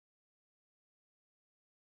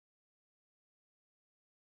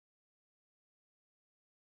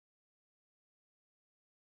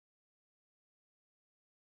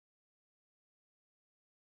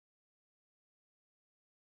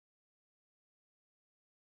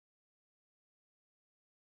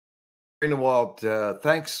Greenewald,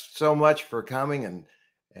 thanks so much for coming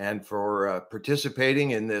and for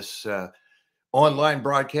participating in this online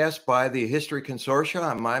broadcast by the History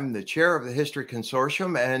Consortium. I'm the chair of the History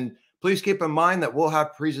Consortium, and please keep in mind that we'll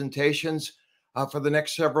have presentations for the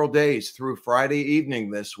next several days through Friday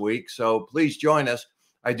evening this week. So please join us.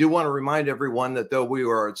 I do want to remind everyone that though we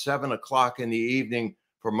were at 7 o'clock in the evening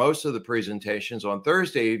for most of the presentations on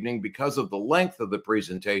Thursday evening, because of the length of the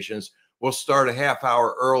presentations, we'll start a half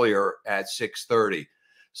hour earlier at 6:30.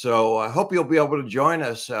 So I hope you'll be able to join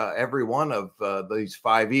us every one of these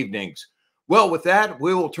 5 evenings. Well, with that,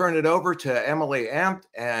 we will turn it over to Emily Ampt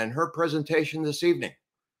and her presentation this evening.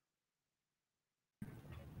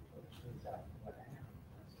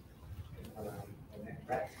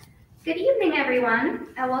 Good evening, everyone,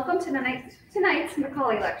 and welcome to tonight's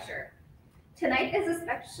Macaulay Lecture. Tonight is a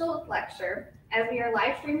special lecture as we are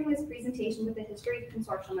live streaming this presentation with the History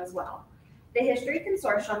Consortium as well. The History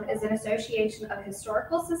Consortium is an association of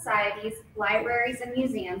historical societies, libraries, and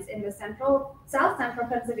museums in the South Central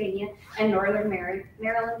Pennsylvania and Northern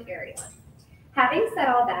Maryland area. Having said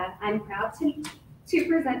all that, I'm proud to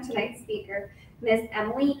present tonight's speaker, Ms.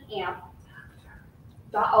 Emily Ampt.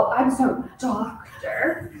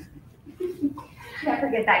 Doctor. Can't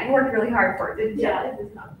forget that. You worked really hard for it, didn't you? Yeah, it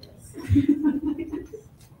is not this.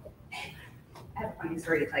 I have a funny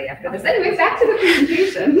story to tell you after this. Anyway, back to the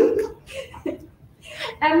presentation.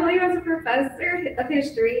 Emily was a professor of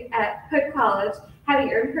history at Hood College,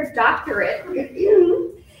 having earned her doctorate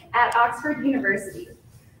at Oxford University.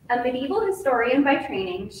 A medieval historian by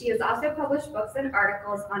training, she has also published books and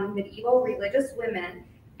articles on medieval religious women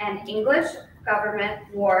and English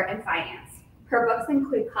government, war, and finance. Her books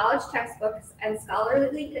include college textbooks and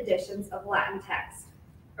scholarly editions of Latin texts.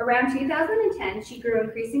 Around 2010, she grew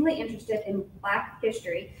increasingly interested in Black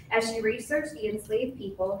history as she researched the enslaved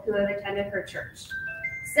people who have attended her church.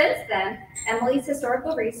 Since then, Emily's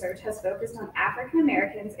historical research has focused on African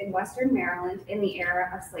Americans in Western Maryland in the era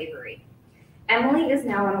of slavery. Emily is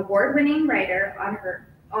now an award-winning writer on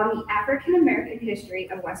the African American history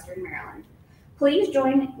of Western Maryland. Please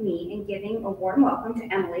join me in giving a warm welcome to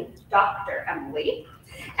Emily, Dr. Emily,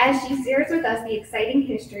 as she shares with us the exciting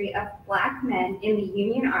history of Black men in the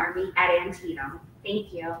Union Army at Antietam.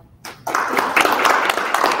 Thank you.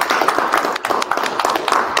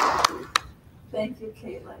 Thank you,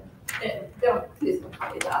 Caitlin. And don't please don't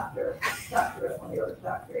call me Dr. Emily or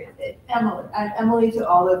Dr. Emily. And Emily to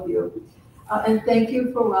all of you. And thank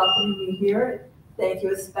you for welcoming me here. Thank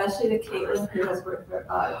you especially to Caitlin, who has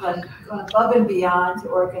gone above and beyond to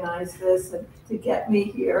organize this and to get me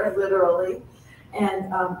here, literally.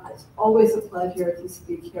 And it's always a pleasure to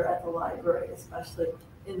speak here at the library, especially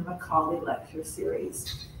in the Macaulay Lecture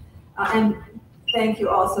Series. And thank you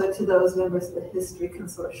also to those members of the History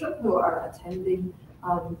Consortium who are attending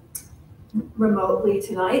remotely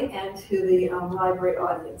tonight, and to the library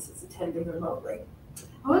audience that's attending remotely.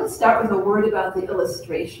 I want to start with a word about the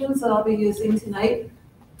illustrations that I'll be using tonight.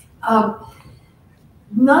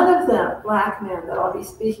 None of the Black men that I'll be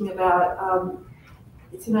speaking about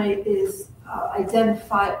tonight is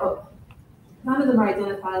identifiable. None of them are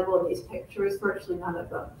identifiable in these pictures, virtually none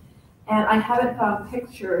of them. And I haven't found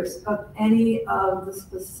pictures of any of the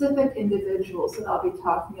specific individuals that I'll be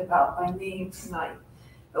talking about by name tonight.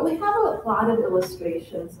 But we have a lot of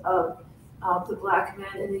illustrations of the Black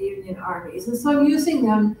men in the Union armies. And so I'm using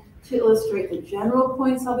them to illustrate the general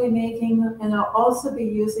points I'll be making, and I'll also be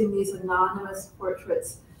using these anonymous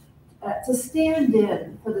portraits to stand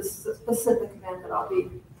in for the specific men that I'll be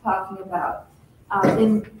talking about.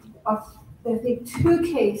 In I think 2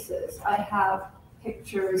 cases, I have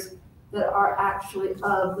pictures that are actually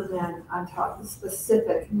of the men I'm talking,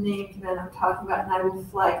 specific named men I'm talking about, and I will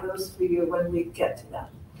flag those for you when we get to them.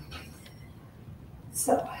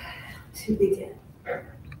 So, to begin.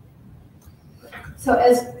 So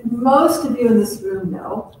as most of you in this room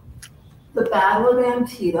know, the Battle of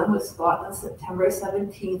Antietam was fought on September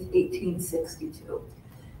 17, 1862.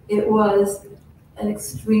 It was an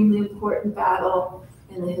extremely important battle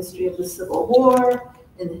in the history of the Civil War,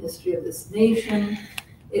 in the history of this nation.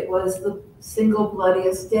 It was the single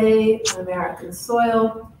bloodiest day on American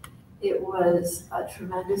soil. It was a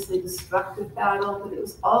tremendously destructive battle, but it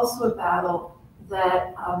was also a battle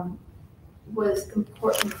that was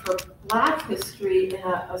important for Black history in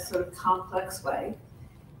a sort of complex way.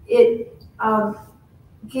 It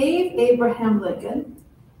gave Abraham Lincoln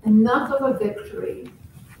enough of a victory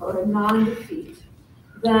or a non-defeat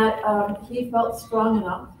that he felt strong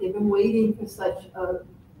enough. He'd been waiting for such a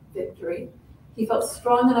victory. He felt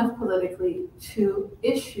strong enough politically to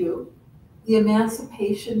issue the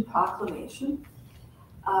Emancipation Proclamation,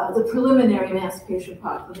 the preliminary Emancipation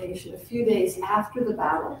Proclamation a few days after the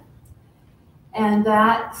battle. And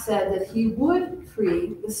that said that he would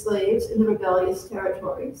free the slaves in the rebellious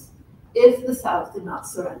territories if the South did not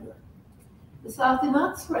surrender. The South did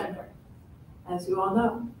not surrender, as you all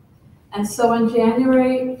know. And so on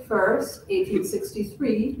January 1st,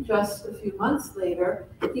 1863, just a few months later,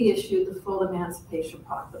 he issued the full Emancipation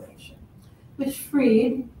Proclamation, which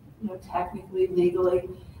freed, technically, legally,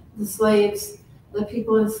 the slaves, the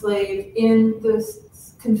people enslaved in the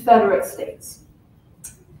Confederate States.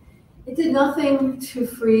 It did nothing to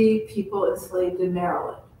free people enslaved in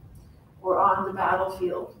Maryland or on the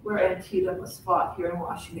battlefield where Antietam was fought here in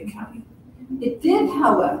Washington County. It did,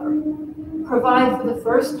 however, provide for the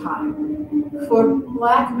first time for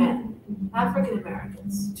Black men, African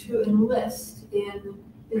Americans, to enlist in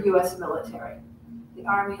the U.S. military, the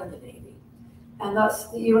Army and the Navy. And thus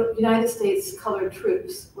the United States Colored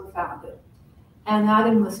Troops were founded. And that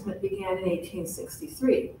enlistment began in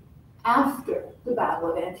 1863, after the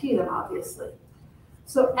Battle of Antietam, obviously.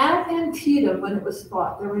 So at Antietam, when it was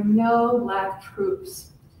fought, there were no Black troops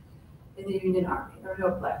in the Union Army. There were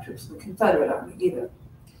no Black troops in the Confederate Army either.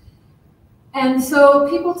 And so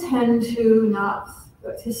people tend to not,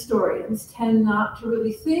 historians tend not to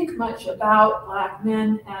really think much about Black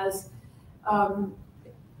men as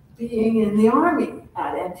being in the Army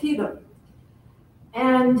at Antietam.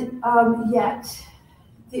 And yet,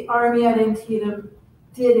 the Army at Antietam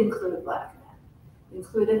did include Black men. It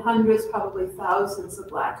included hundreds, probably thousands of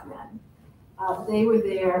Black men. They were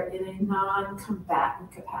there in a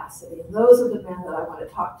non-combatant capacity. And those are the men that I want to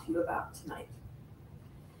talk to you about tonight.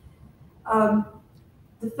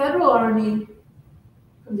 The Federal Army,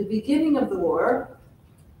 from the beginning of the war,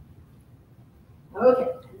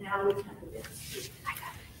 okay, now we can do this. I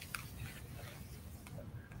got it.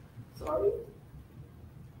 Sorry.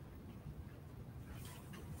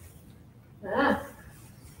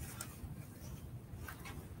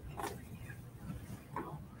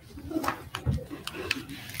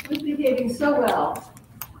 We're behaving so well.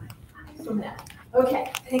 So now,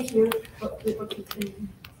 okay, thank you. Let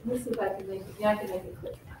me see if I can make it. Yeah, I can make it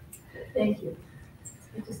quick now. Thank you.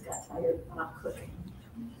 I just got tired of not clicking.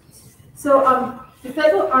 So the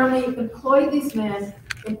Federal Army employed these men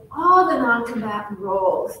in all the non-combatant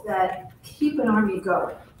roles that keep an army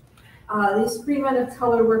going. These free men of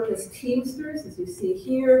color worked as teamsters, as you see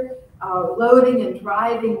here, loading and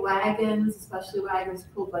driving wagons, especially wagons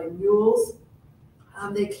pulled by mules.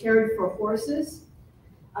 They cared for horses.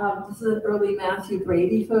 This is an early Matthew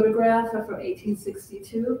Brady photograph from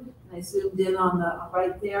 1862, and I zoomed in on the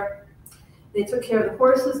right there. They took care of the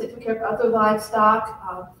horses, they took care of other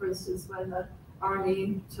livestock, for instance, when the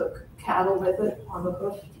army took cattle with it on the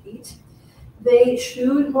bush to eat. They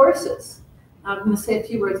shoed horses. I'm going to say a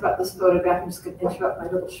few words about this photograph. I'm just going to interrupt my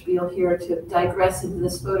little spiel here to digress into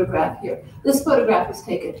this photograph here. This photograph was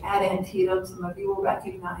taken at Antietam. Some of you will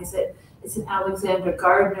recognize it. It's an Alexander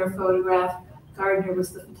Gardner photograph. Gardner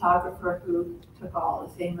was the photographer who took all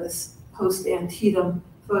the famous post-Antietam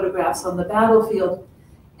photographs on the battlefield.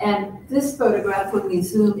 And this photograph, when we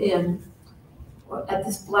zoom in at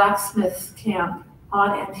this blacksmith camp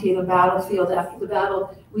on Antietam battlefield after the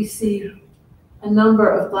battle, we see a number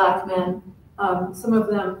of Black men. Some of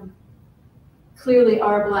them clearly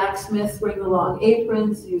are blacksmiths wearing the long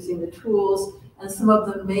aprons, using the tools, and some of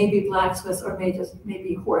them may be blacksmiths or may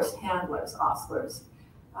be horse handlers, ostlers.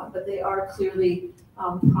 But they are clearly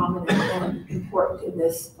prominent and important in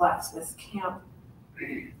this blacksmith camp.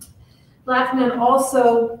 Black men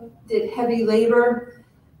also did heavy labor,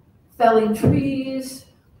 felling trees,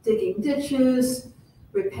 digging ditches,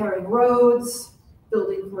 repairing roads,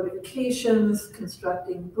 building fortifications,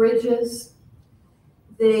 constructing bridges.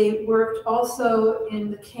 They worked also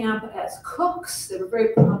in the camp as cooks. They were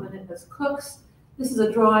very prominent as cooks. This is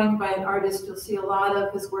a drawing by an artist. You'll see a lot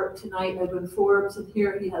of his work tonight, Edwin Forbes, and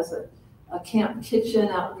here he has a camp kitchen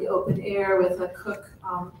out in the open air with a cook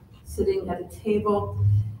sitting at a table.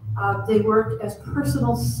 They worked as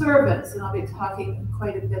personal servants, and I'll be talking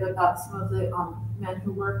quite a bit about some of the men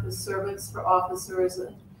who worked as servants for officers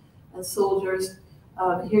and soldiers.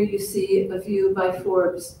 Here you see a view by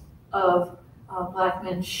Forbes of Black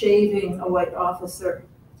men shaving a white officer,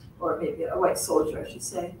 or maybe a white soldier, I should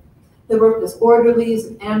say. They worked as orderlies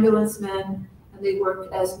and ambulance men, and they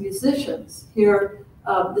worked as musicians. Here,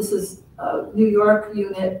 this is a New York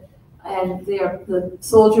unit, and the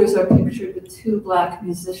soldiers are pictured with two Black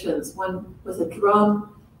musicians, one with a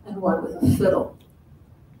drum and one with a fiddle.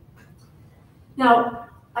 Now,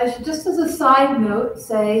 I should just as a side note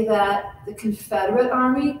say that the Confederate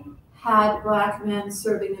Army had black men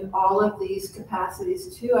serving in all of these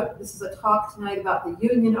capacities too. This is a talk tonight about the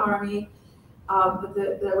Union Army, but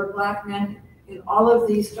there were black men in all of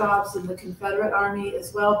these jobs in the Confederate Army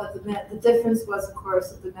as well. But the difference was, of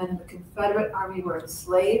course, that the men in the Confederate Army were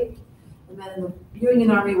enslaved. The men in the Union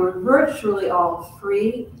Army were virtually all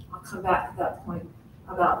free. I'll come back to that point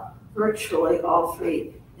about virtually all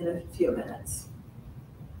free in a few minutes.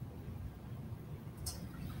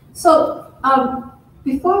 So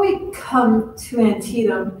before we come to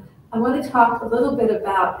Antietam, I want to talk a little bit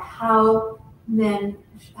about how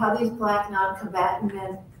these black non-combatant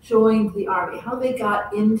men joined the Army, how they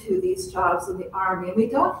got into these jobs in the Army. And we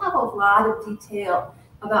don't have a lot of detail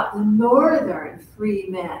about the northern free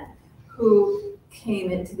men who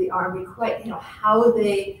came into the Army, quite, how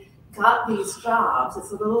they got these jobs.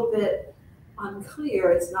 It's a little bit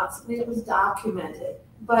unclear. It's not something that was documented,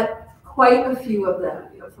 but quite a few of them,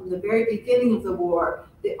 from the very beginning of the war,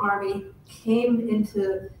 the Army came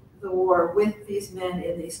into the war with these men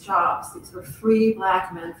in these jobs. These were free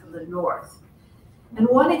black men from the North. And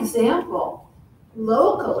one example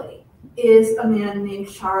locally is a man named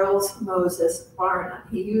Charles Moses Barnum.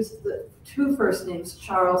 He used the two first names,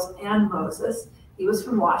 Charles and Moses. He was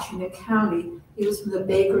from Washington County. He was from the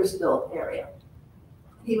Bakersfield area.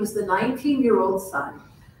 He was the 19-year-old son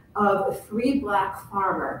of a free black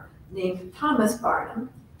farmer named Thomas Barnum,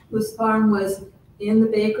 whose farm was in the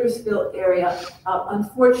Bakersfield area.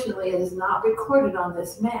 Unfortunately, it is not recorded on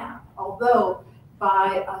this map, although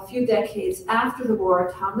by a few decades after the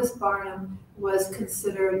war, Thomas Barnum was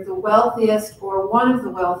considered the wealthiest or one of the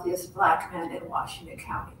wealthiest black men in Washington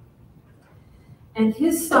County. And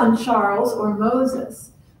his son, Charles, or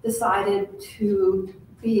Moses, decided to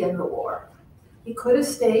be in the war. He could have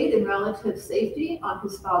stayed in relative safety on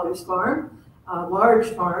his father's farm, a large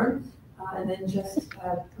farm, and then just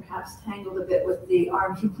perhaps tangled a bit with the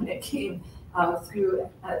Army when it came through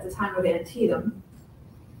at the time of Antietam.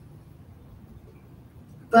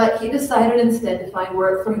 But he decided instead to find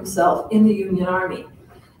work for himself in the Union Army.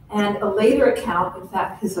 And a later account, in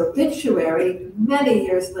fact, his obituary, many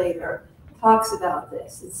years later, talks about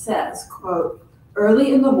this. It says, quote,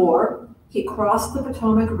 "Early in the war, he crossed the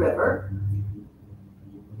Potomac River."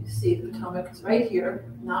 You see the Potomac is right here,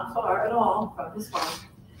 not far at all from his farm.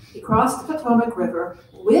 He crossed the Potomac River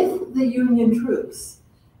with the Union troops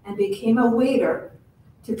and became a waiter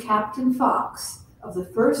to Captain Fox of the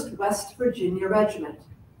 1st West Virginia Regiment.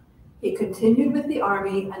 He continued with the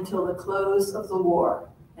Army until the close of the war,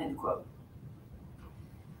 end quote.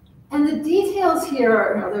 And the details here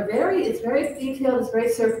are, it's very detailed, it's very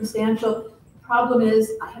circumstantial. The problem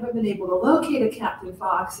is I haven't been able to locate a Captain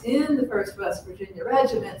Fox in the 1st West Virginia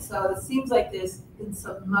Regiment, so it seems like there's been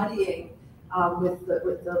some muddying with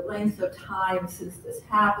the length of time since this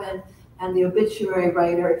happened, and the obituary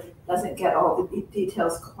writer doesn't get all the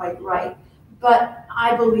details quite right. But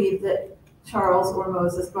I believe that Charles or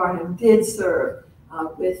Moses Barnum did serve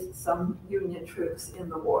with some Union troops in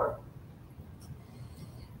the war.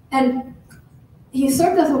 And he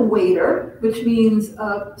served as a waiter, which means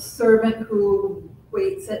a servant who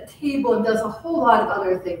waits at table and does a whole lot of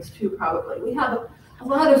other things too, probably. We have a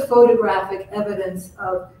lot of photographic evidence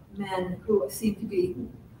of men who seem to be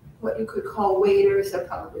what you could call waiters. They're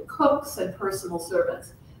probably cooks and personal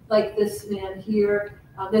servants. Like this man here,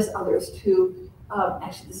 there's others too.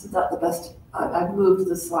 Actually, this is not the best. I've moved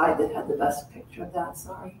the slide that had the best picture of that,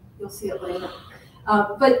 sorry. You'll see it later.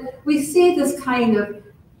 But we see this kind of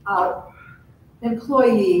black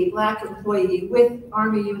employee with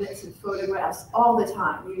Army units and photographs all the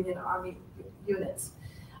time, Union Army units.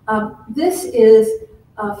 This is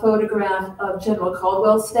a photograph of General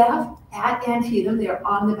Caldwell's staff at Antietam. They are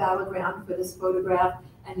on the battleground for this photograph,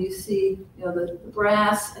 and you see the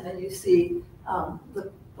brass, and then you see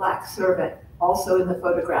the black servant also in the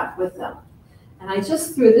photograph with them. And I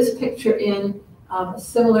just threw this picture in, a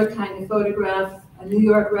similar kind of photograph, a New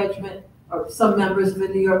York regiment, or some members of a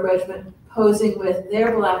New York regiment posing with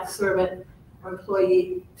their black servant or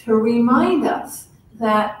employee to remind us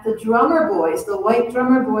that the drummer boys, the white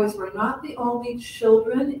drummer boys, were not the only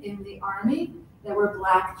children in the Army. There were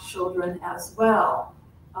black children as well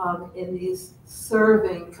in these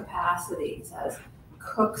serving capacities as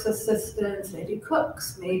cooks' assistants, maybe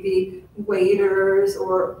cooks, maybe waiters,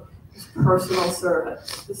 or personal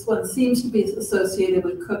servants. This one seems to be associated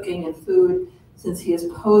with cooking and food since he is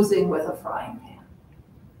posing with a frying pan.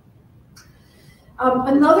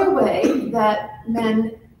 Another way that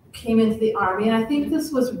men came into the Army, and I think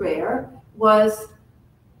this was rare, was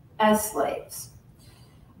as slaves.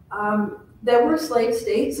 There were slave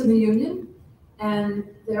states in the Union, and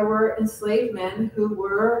there were enslaved men who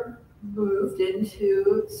were moved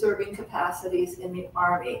into serving capacities in the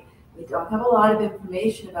Army. We don't have a lot of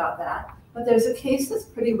information about that, but there's a case that's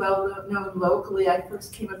pretty well known locally. I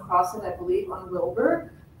first came across it, I believe, on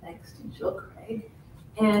Wilbur, thanks to Jill Craig.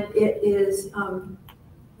 And it is, it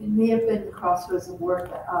may have been the Crossroads of Work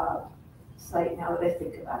site now that I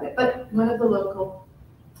think about it, but one of the local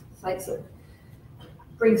sites that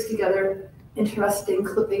brings together interesting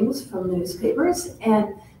clippings from the newspapers.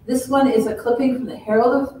 And this one is a clipping from the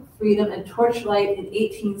Herald of Freedom and Torchlight in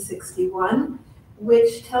 1861,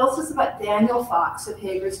 which tells us about Daniel Fox of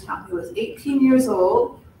Hagerstown, who was 18 years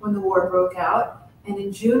old when the war broke out. And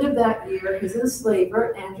in June of that year, his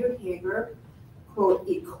enslaver, Andrew Hager, quote,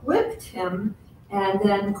 equipped him and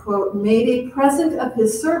then, quote, made a present of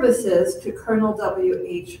his services to Colonel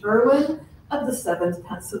W.H. Irwin of the 7th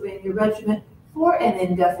Pennsylvania Regiment for an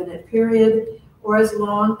indefinite period or as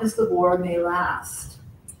long as the war may last,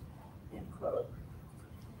 end quote.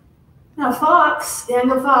 Now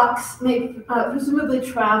Daniel Fox, presumably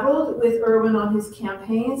traveled with Irwin on his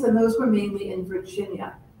campaigns, and those were mainly in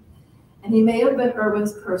Virginia. And he may have been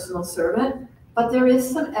Irwin's personal servant, but there is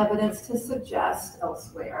some evidence to suggest,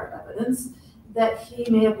 elsewhere evidence, that he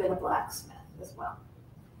may have been a blacksmith as well.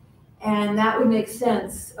 And that would make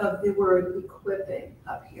sense of the word equipping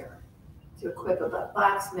up here. To equip a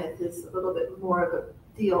blacksmith is a little bit more of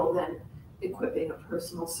a deal than equipping a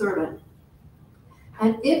personal servant.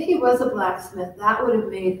 And if he was a blacksmith, that would have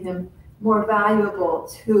made him more valuable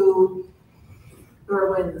to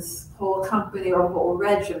Irwin's whole company or whole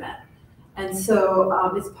regiment. And so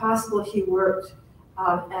it's possible he worked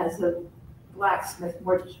as a blacksmith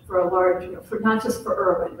more for a large, for not just for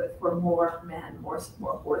Irwin, but for more men, more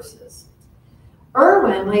horses.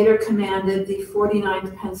 Irwin later commanded the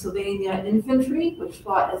 49th Pennsylvania Infantry, which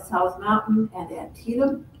fought at South Mountain and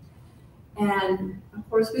Antietam. And of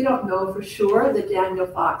course, we don't know for sure that Daniel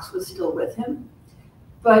Fox was still with him,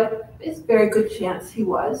 but it's a very good chance he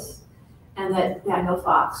was, and that Daniel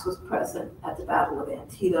Fox was present at the Battle of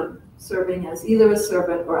Antietam, serving as either a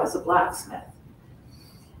servant or as a blacksmith.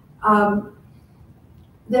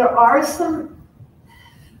 There are some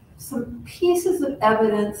pieces of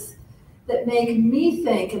evidence that make me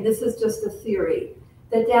think, and this is just a theory,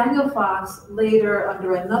 that Daniel Fox later,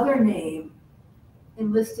 under another name,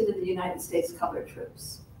 enlisted in the United States Colored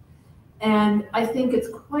Troops. And I think it's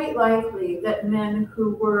quite likely that men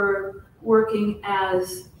who were working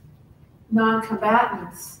as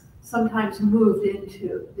non-combatants sometimes moved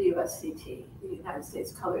into the USCT, the United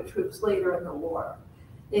States Colored Troops, later in the war.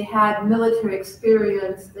 They had military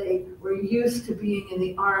experience, they were used to being in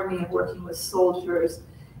the Army and working with soldiers,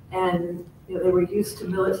 and they were used to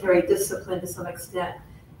military discipline to some extent,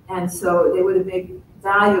 and so they would have made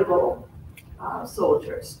valuable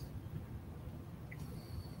soldiers.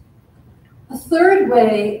 A third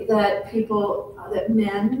way that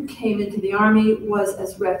men came into the Army was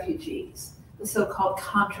as refugees, the so-called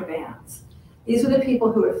contrabands. These were the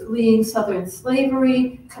people who were fleeing Southern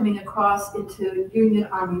slavery, coming across into Union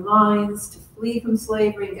Army lines to flee from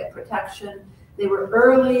slavery and get protection. They were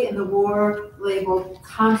early in the war labeled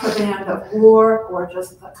contraband of war or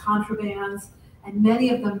just the contrabands. And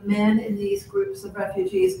many of the men in these groups of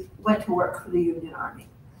refugees went to work for the Union Army.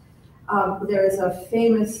 There is a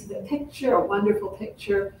famous picture, a wonderful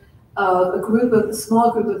picture of a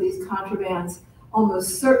small group of these contrabands,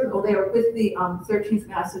 almost certain, well, they were with the 13th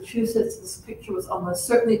Massachusetts. This picture was almost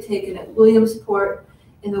certainly taken at Williamsport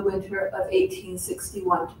in the winter of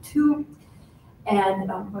 1861-2. And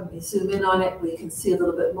when we zoom in on it, we can see a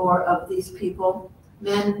little bit more of these people,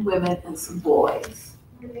 men, women, and some boys.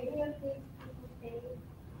 Were any of these people paid?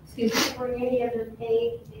 Excuse me? Were any of them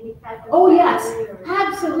paid any type of Oh, yes, salary or-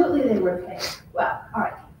 absolutely they were paid. Well, all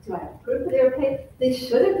right, do I have proof that they were paid? They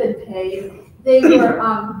should have been paid. They were,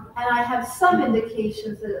 and I have some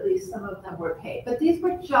indications that at least some of them were paid, but these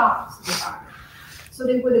were jobs in the Army. So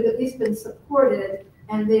they would have at least been supported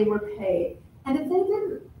and they were paid. And if they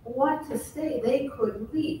didn't want to stay, they could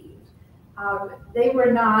leave. They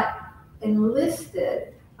were not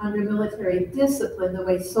enlisted under military discipline the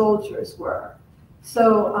way soldiers were.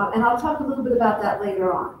 So, and I'll talk a little bit about that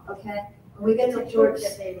later on, okay? When we get to George.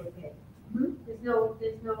 That they were paid. Hmm? There's no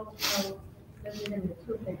in the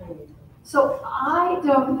truth that they were paid. So I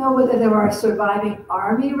don't know whether there are surviving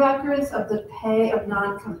Army records of the pay of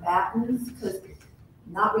non-combatants, because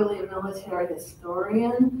I'm not really a military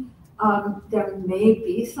historian. There may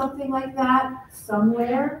be something like that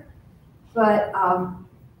somewhere, but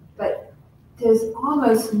there's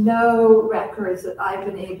almost no records that I've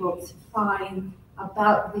been able to find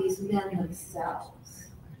about these men themselves.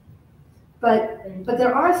 But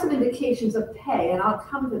there are some indications of pay, and I'll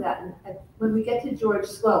come to that. And when we get to George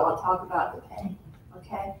Slow, I'll talk about the pay,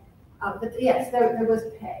 okay? But yes, there was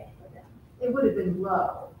pay for them. It would have been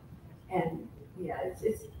low, and yeah,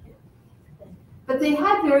 but they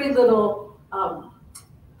had very little,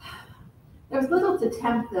 there was little to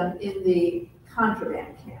tempt them in the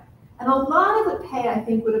contraband camp. And a lot of the pay, I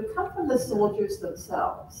think, would have come from the soldiers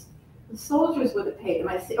themselves. The soldiers would have paid them.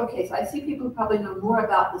 I see, okay, so I see people who probably know more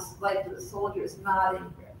about this life of the soldiers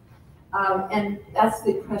nodding here. And that's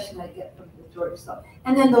the impression I get from the George Slow.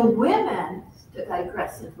 And then the women, to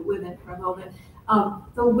digress into women for a moment,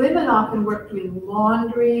 the women often worked doing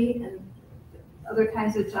laundry and other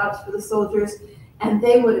kinds of jobs for the soldiers, and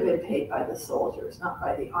they would have been paid by the soldiers, not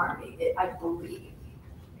by the army, I believe.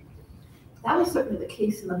 That was certainly the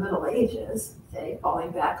case in the Middle Ages, say,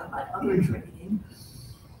 falling back on my other training.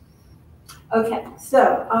 Okay,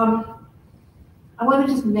 so I want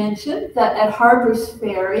to just mention that at Harper's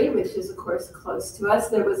Ferry, which is of course close to us,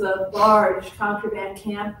 there was a large contraband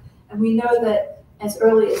camp, and we know that as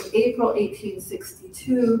early as April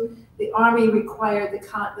 1862, the Army required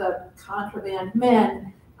the contraband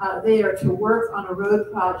men there to work on a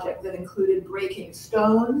road project that included breaking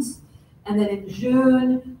stones. And then in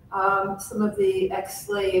June, some of the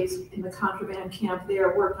ex-slaves in the contraband camp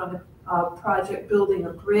there worked on a project building a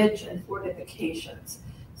bridge and fortifications.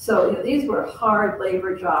 So these were hard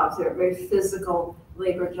labor jobs. They were very physical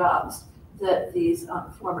labor jobs that these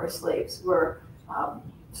former slaves were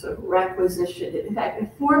sort of requisitioned, in fact,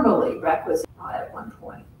 informally requisitioned at one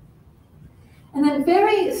point. And then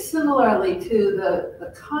very similarly to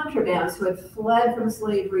the contrabands who had fled from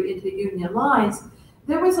slavery into Union lines,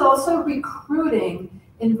 there was also recruiting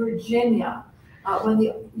in Virginia. When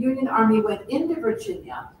the Union Army went into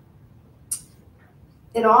Virginia,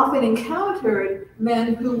 it often encountered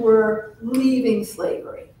men who were leaving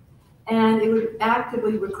slavery, and it would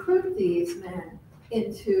actively recruit these men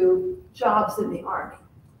into jobs in the Army.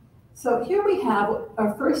 So here we have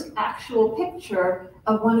our first actual picture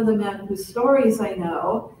of one of the men whose stories I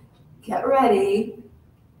know. Get ready.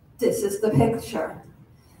 This is the picture.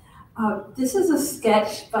 This is a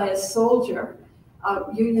sketch by a soldier, a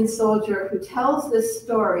Union soldier, who tells this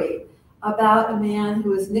story about a man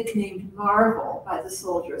who was nicknamed Marvel by the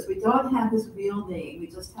soldiers. We don't have his real name, we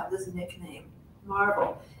just have his nickname,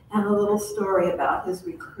 Marvel, and a little story about his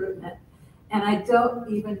recruitment. And I don't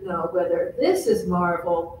even know whether this is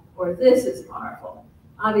Marvel or this is Marvel.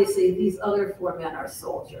 Obviously, these other four men are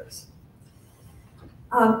soldiers.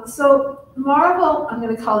 So Marvel, I'm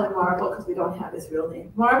going to call him Marvel because we don't have his real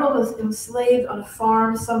name. Marvel was enslaved on a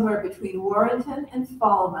farm somewhere between Warrenton and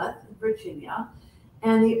Falmouth in Virginia.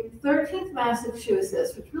 And the 13th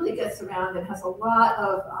Massachusetts, which really gets around and has a lot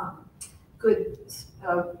of good, has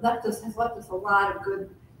left us a lot of good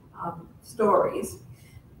stories,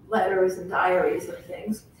 letters and diaries and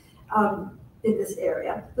things in this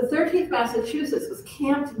area. The 13th Massachusetts was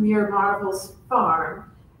camped near Marvel's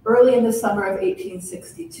farm early in the summer of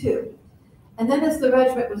 1862. And then as the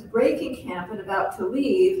regiment was breaking camp and about to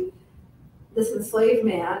leave, this enslaved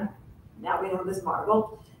man, now we know him as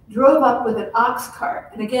Marvel, drove up with an ox cart.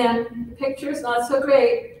 And again, the picture's not so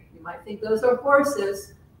great. You might think those are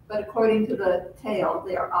horses, but according to the tale,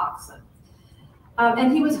 they are oxen.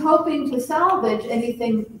 And he was hoping to salvage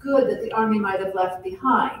anything good that the Army might have left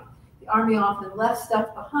behind. The Army often left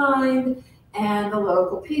stuff behind, and the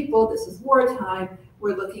local people, this is wartime,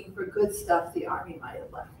 were looking for good stuff the Army might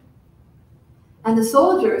have left. And the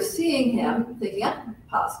soldiers, seeing him, thinking, yeah,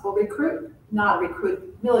 possible recruit, not a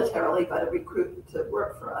recruit militarily, but a recruit to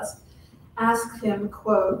work for us, asked him,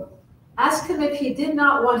 quote, ask him if he did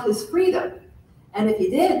not want his freedom, and if he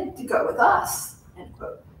did, to go with us, end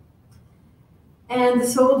quote. And the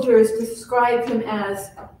soldiers described him as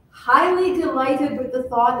highly delighted with the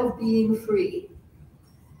thought of being free,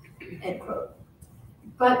 end quote.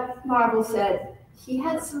 But Marvel said he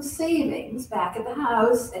had some savings back at the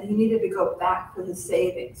house and he needed to go back for his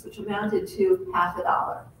savings, which amounted to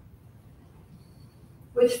 $50,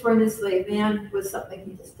 which for an enslaved man was something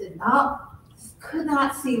he just could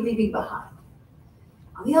not see leaving behind.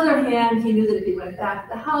 On the other hand, he knew that if he went back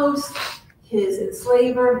to the house, his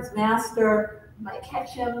enslaver, his master, might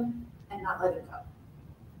catch him and not let him go.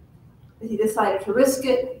 But he decided to risk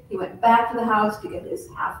it. He went back to the house to get his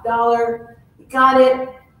 $50. He got it,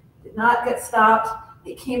 did not get stopped.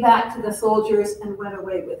 He came back to the soldiers and went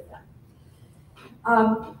away with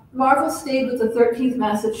them. Marvel stayed with the 13th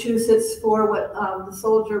Massachusetts for what the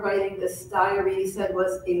soldier writing this diary said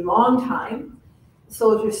was a long time. The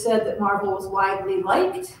soldier said that Marvel was widely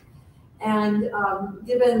liked, and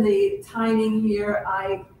given the timing here,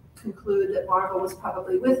 I conclude that Marvel was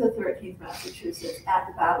probably with the 13th Massachusetts at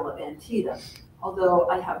the Battle of Antietam, although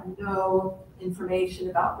I have no information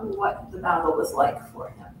about what the battle was like for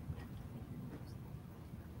him.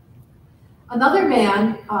 Another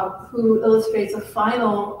man who illustrates a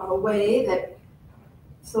final way that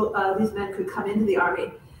these men could come into the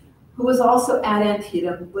army, who was also at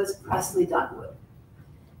Antietam, was Presley Dunwood.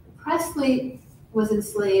 Presley was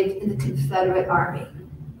enslaved in the Confederate Army.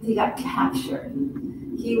 He got captured.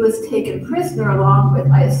 He was taken prisoner along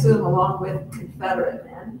with Confederate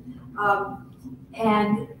men,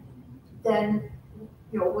 and then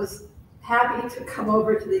was happy to come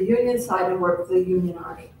over to the Union side and work with the Union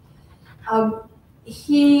Army.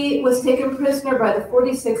 He was taken prisoner by the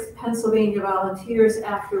 46th Pennsylvania Volunteers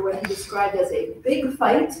after what he described as a big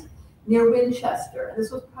fight near Winchester, and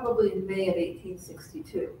this was probably in May of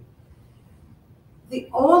 1862. The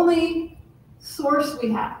only source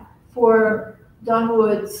we have for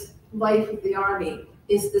Dunwood's life of the Army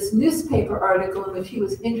is this newspaper article in which he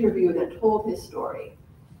was interviewed and told his story.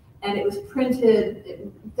 And it was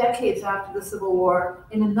printed decades after the Civil War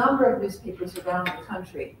in a number of newspapers around the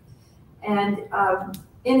country. And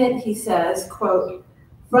in it he says, quote,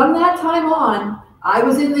 "From that time on, I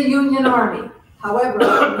was in the Union Army, however,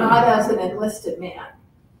 not as an enlisted man."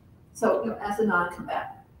 So, as a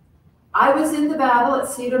non-combatant. "I was in the battle at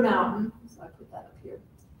Cedar Mountain," so I put that up here.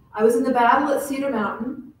 "I was in the battle at Cedar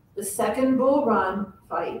Mountain, the second Bull Run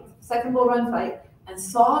fight, and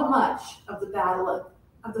saw much of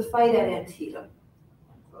the fight at Antietam."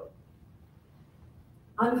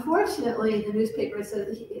 Unfortunately, the newspaper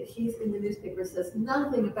says says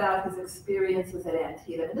nothing about his experiences at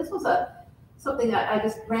Antietam, and this was something that I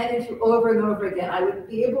just ran into over and over again. I would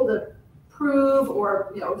be able to prove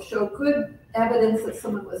or show good evidence that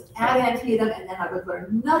someone was at Antietam, and then I would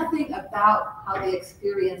learn nothing about how they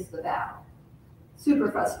experienced the battle.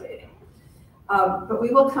 Super frustrating. But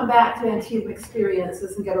we will come back to Antietam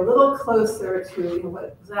experiences and get a little closer to what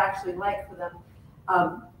it was actually like for them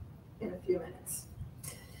in a few minutes.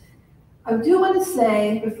 I do want to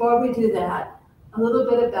say, before we do that, a little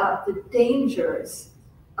bit about the dangers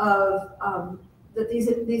of that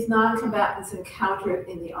these non-combatants encountered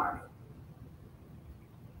in the Army.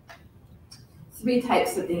 3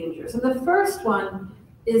 types of dangers. And the first one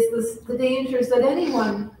is the dangers that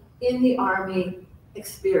anyone in the Army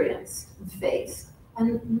experienced and faced.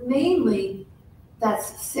 And mainly,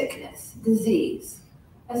 that's sickness, disease.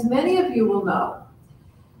 As many of you will know,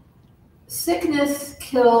 sickness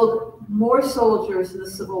killed more soldiers in the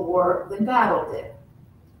Civil War than battle did.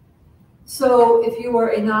 So if you were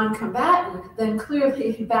a non-combatant, then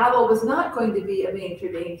clearly battle was not going to be a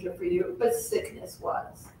major danger for you, but sickness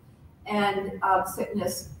was. And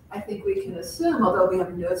sickness, I think we can assume, although we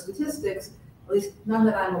have no statistics, at least none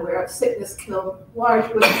that I'm aware of, sickness killed large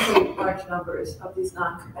numbers of these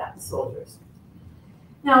non-combatant soldiers.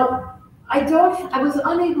 Now, I was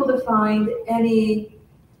unable to find any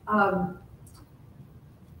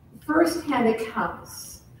first-hand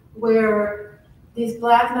accounts where these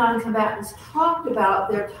Black non-combatants talked about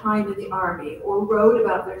their time in the Army or wrote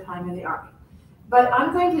about their time in the Army. But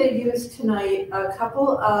I'm going to use tonight a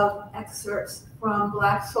couple of excerpts from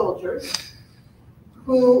Black soldiers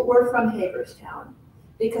who were from Hagerstown,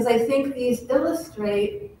 because I think these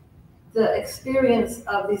illustrate the experience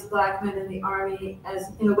of these Black men in the Army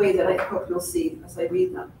in a way that I hope you'll see as I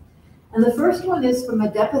read them. And the first one is from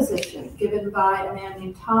a deposition given by a man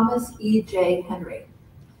named Thomas E.J. Henry.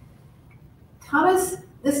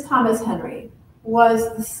 This Thomas Henry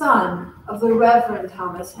was the son of the Reverend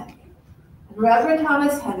Thomas Henry. And Reverend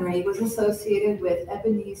Thomas Henry was associated with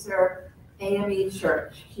Ebenezer AME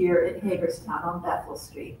Church here in Hagerstown on Bethel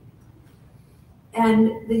Street.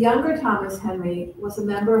 And the younger Thomas Henry was a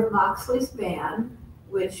member of Moxley's band,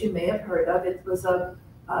 which you may have heard of. It was a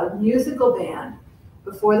musical band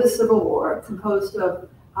before the Civil War, composed of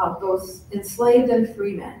both enslaved and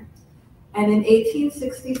free men. And in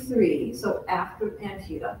 1863, so after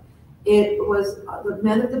Antietam, it was the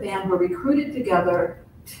men of the band were recruited together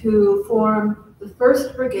to form the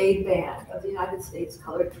 1st Brigade Band of the United States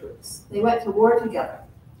Colored Troops. They went to war together.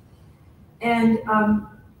 And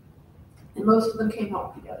most of them came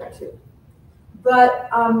home together too. But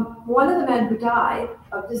one of the men who died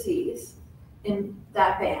of disease in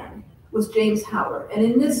that band was James Howard. And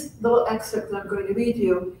in this little excerpt that I'm going to read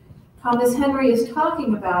you, Thomas Henry is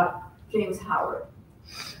talking about James Howard.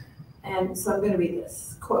 And so I'm going to read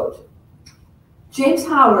this, quote, "James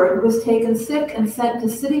Howard was taken sick and sent to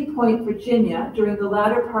City Point, Virginia during the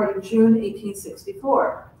latter part of June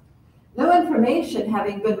 1864. No information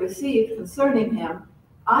having been received concerning him,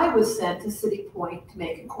 I was sent to City Point to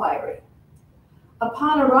make inquiry.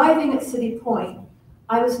 Upon arriving at City Point,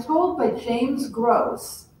 I was told by James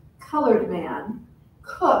Gross, colored man,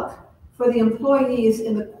 cook for the employees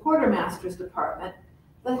in the quartermaster's department,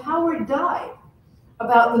 that Howard died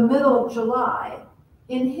about the middle of July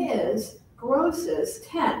in his, Gross's,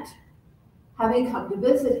 tent, having come to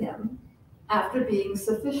visit him after being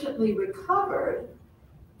sufficiently recovered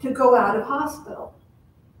to go out of hospital.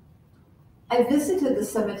 I visited the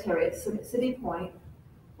cemetery at City Point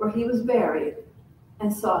where he was buried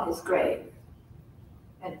and saw his grave,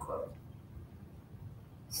 end quote.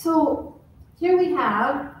 So here we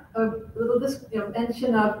have a little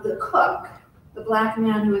mention of the cook, the black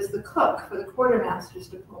man who is the cook for the quartermaster's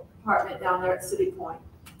department down there at City Point.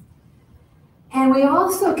 And we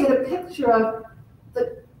also get a picture of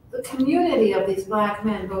the community of these black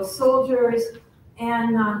men, both soldiers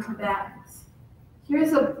and non-combatants.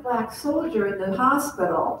 Here's a black soldier in the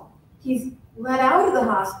hospital. He's let out of the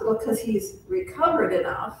hospital because he's recovered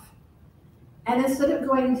enough. And instead of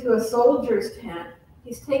going to a soldier's tent,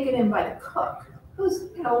 he's taken in by the cook, who's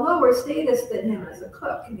lower status than him as a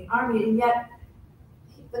cook in the army, and yet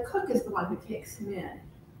the cook is the one who takes him in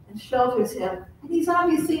and shelters him. And he's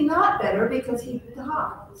obviously not better because he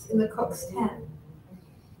dies in the cook's tent.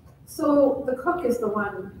 So the cook is the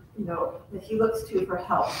one, that he looks to for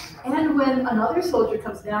help. And when another soldier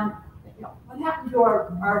comes down, what happened to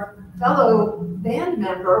our fellow band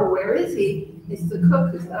member? Where is he? It's the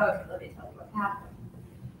cook who's, okay, let me tell you what happened.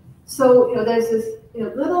 So, there's this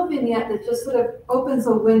little vignette that just sort of opens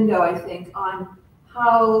a window, I think, on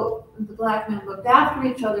how the black men looked after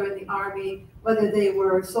each other in the army, whether they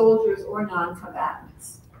were soldiers or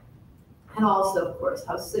non-combatants. And also, of course,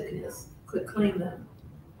 how sickness could claim them.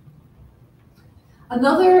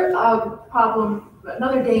 Another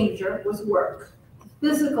another danger was work.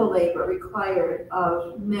 Physical labor required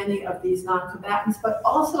of many of these non-combatants, but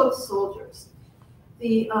also of soldiers.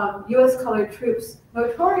 The U.S. colored troops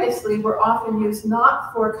notoriously were often used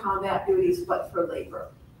not for combat duties, but for labor,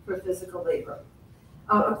 for physical labor.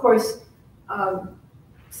 Of course,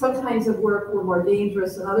 some kinds of work were more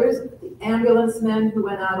dangerous than others. The ambulance men who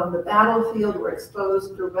went out on the battlefield were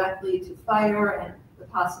exposed directly to fire and the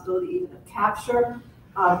possibility even of capture.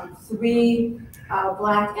 3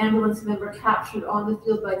 black ambulance men were captured on the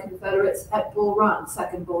field by Confederates at Bull Run,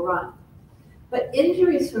 Second Bull Run. But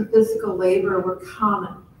injuries from physical labor were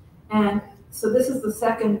common. And so this is the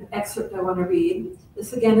second excerpt I want to read.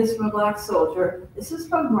 This again is from a black soldier. This is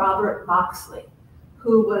from Robert Moxley,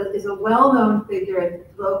 who is a well-known figure in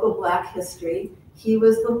local black history. He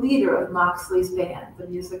was the leader of Moxley's band, the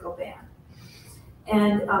musical band.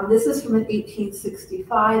 And this is from an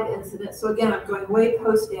 1865 incident. So again, I'm going way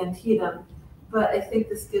post Antietam, but I think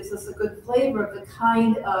this gives us a good flavor of the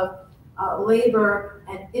kind of labor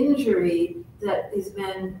and injury that these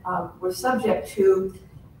men were subject to,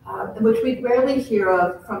 which we rarely hear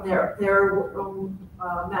of from their own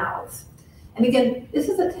mouths. And again, this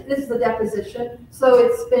is a deposition, so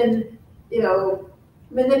it's been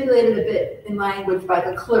manipulated a bit in language by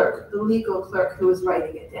the clerk, the legal clerk who was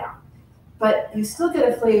writing it down. But you still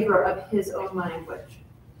get a flavor of his own language.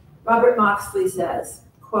 Robert Moxley says,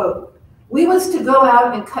 quote, "We was to go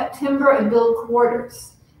out and cut timber and build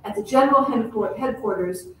quarters at the general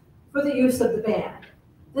headquarters for the use of the band.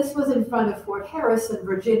 This was in front of Fort Harrison,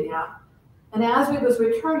 Virginia, and as we was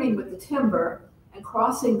returning with the timber and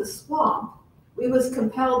crossing the swamp, we was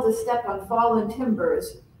compelled to step on fallen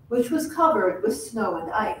timbers, which was covered with snow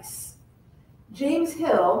and ice. James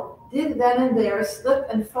Hill did then and there slip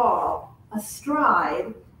and fall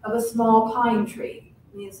astride of a small pine tree,"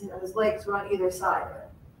 means his legs were on either side of it.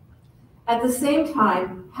 "At the same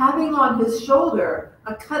time, having on his shoulder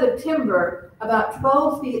a cut of timber about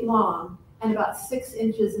 12 feet long and about 6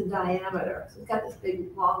 inches in diameter." So he's got this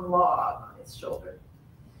big long log on his shoulder.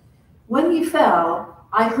 "When he fell,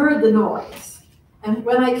 I heard the noise, and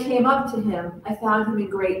when I came up to him, I found him in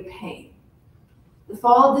great pain. The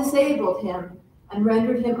fall disabled him and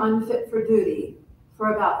rendered him unfit for duty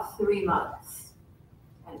for about 3 months."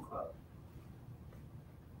 End quote.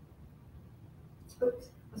 Oops,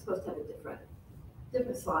 I'm supposed to have a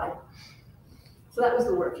different slide. So that was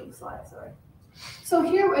the working slide, sorry. So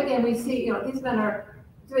here again we see, these men are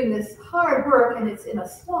doing this hard work, and it's in a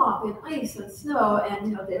swamp in ice and snow,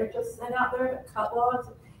 and they're just sent out there to cut logs.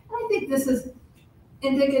 And I think this is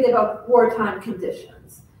indicative of wartime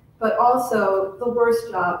conditions, but also the worst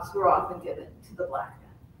jobs were often given to the black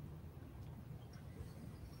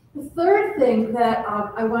men. The third thing that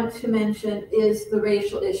I want to mention is the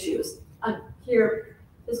racial issues. Here,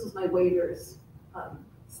 this was my waiters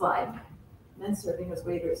slide, men serving as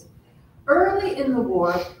waiters. Early in the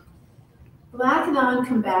war, black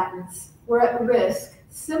non-combatants were at risk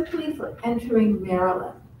simply for entering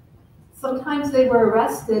Maryland. Sometimes they were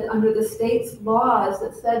arrested under the state's laws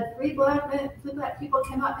that said free black people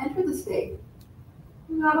cannot enter the state.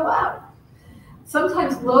 Not allowed.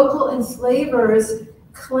 Sometimes local enslavers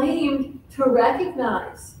claimed to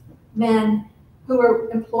recognize men who were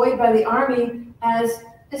employed by the army as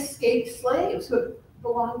escaped slaves who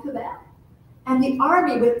belonged to them. And the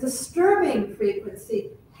army, with disturbing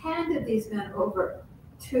frequency, handed these men over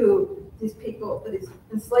to these people, these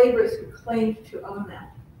enslavers who claimed to own them.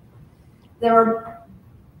 There are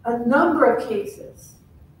a number of cases,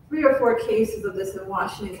 3 or 4 cases of this in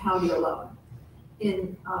Washington County alone,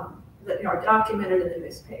 that are documented in the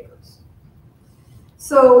newspapers.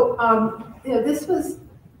 So, this was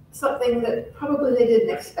something that probably they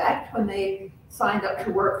didn't expect when they signed up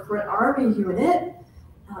to work for an army unit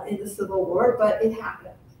in the Civil War, but it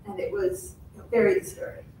happened, and it was very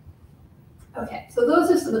disturbing. Okay, so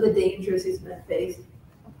those are some of the dangers these men faced,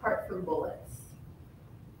 apart from bullets.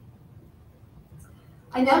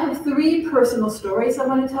 I now have 3 personal stories I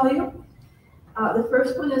want to tell you. The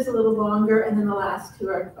first one is a little longer, and then the last 2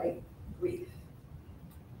 are quite brief.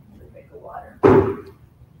 I'm going to drink of water.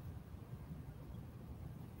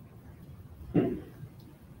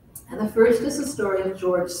 And the first is the story of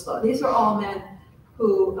George Slow. These are all men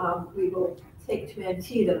who we will take to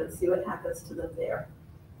Antietam and see what happens to them there.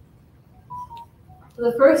 So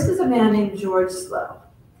the first is a man named George Slow.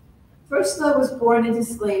 George Slow was born into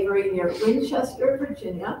slavery near Winchester,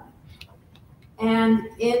 Virginia. And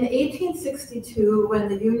in 1862, when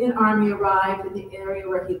the Union Army arrived in the area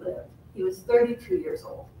where he lived, he was 32 years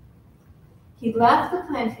old. He left the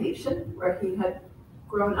plantation where he had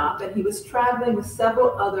grown up, and he was traveling with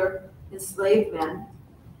several other enslaved men.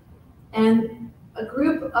 And a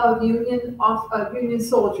group of Union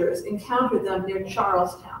soldiers encountered them near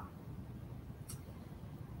Charlestown.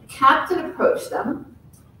 The captain approached them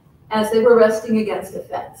as they were resting against a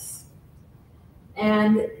fence.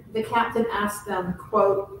 And the captain asked them,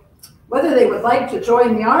 quote, whether they would like to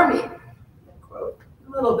join the army, quote, a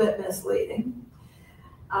little bit misleading.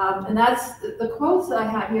 And that's the quotes that I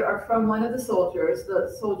have here are from one of the soldiers, the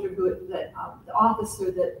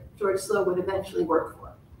officer that George Slow would eventually work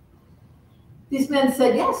for. These men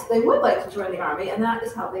said, yes, they would like to join the army, and that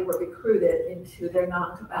is how they were recruited into their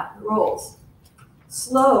non-combatant roles.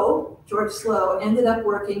 George Slow, ended up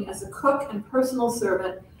working as a cook and personal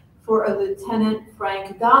servant for a Lieutenant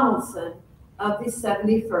Frank Donaldson of the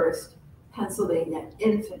 71st Pennsylvania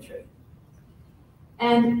Infantry.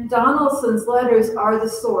 And Donaldson's letters are the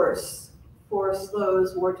source for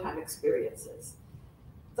Slow's wartime experiences.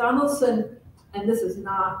 Donaldson, and this is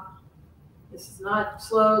not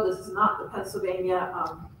Slow, this is not the Pennsylvania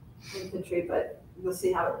Infantry, but you'll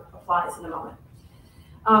see how it applies in a moment.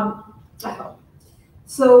 I hope.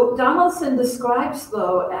 So Donaldson describes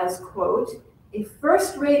Slow as, quote, a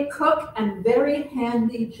first-rate cook and very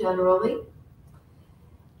handy generally.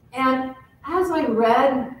 And as I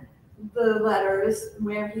read the letters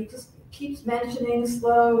where he just keeps mentioning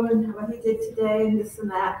Slow and what he did today and this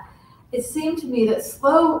and that, it seemed to me that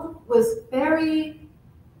Slow was very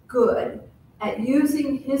good at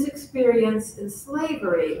using his experience in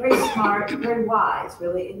slavery, very smart, very wise,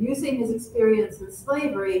 really, and using his experience in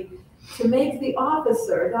slavery to make the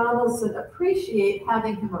officer, Donaldson, appreciate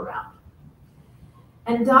having him around.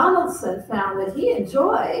 And Donaldson found that he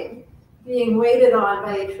enjoyed being waited on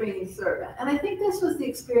by a trained servant. And I think this was the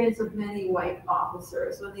experience of many white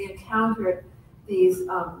officers when they encountered these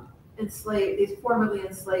formerly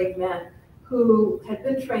enslaved men who had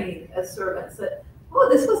been trained as servants. That, oh,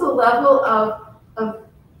 this was a level of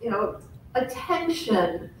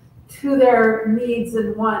attention to their needs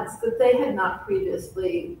and wants that they had not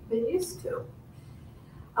previously been used to.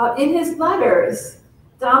 In his letters,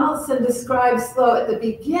 Donaldson describes Slow at the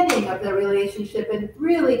beginning of their relationship in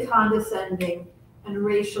really condescending and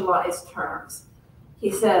racialized terms.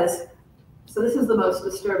 He says, so this is the most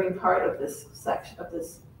disturbing part of this section of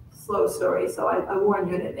this Slow story, so I warn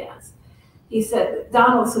you in advance. He said,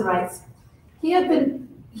 Donaldson writes, he had been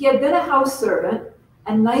a house servant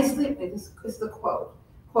and nicely, this is the quote,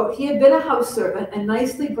 he had been a house servant and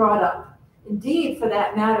nicely brought up. Indeed, for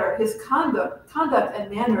that matter, his conduct and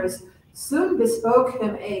manners soon bespoke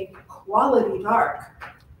him a quality dark.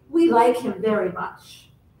 We like him very much.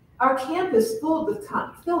 Our camp is filled with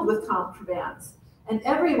contrabands, and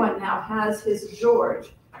everyone now has his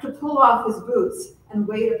George to pull off his boots and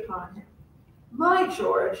wait upon him. My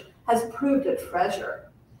George has proved a treasure,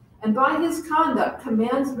 and by his conduct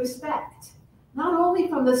commands respect, not only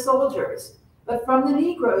from the soldiers, but from the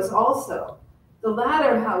Negroes also. The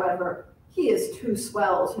latter, however, he is too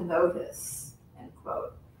swell to notice, end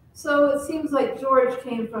quote. So it seems like George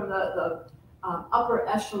came from the upper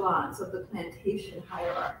echelons of the plantation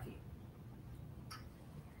hierarchy.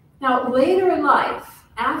 Now, later in life,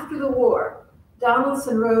 after the war,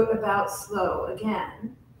 Donaldson wrote about Slough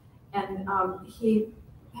again, and he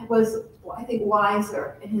was, I think,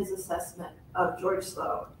 wiser in his assessment of George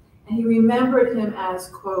Slough. And he remembered him as,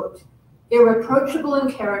 quote, irreproachable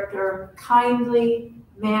in character, kindly,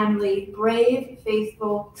 manly, brave,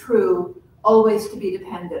 faithful, true, always to be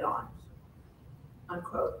depended on,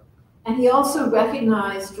 unquote. And he also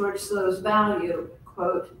recognized George Slough's value,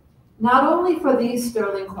 quote, not only for these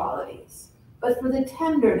sterling qualities, but for the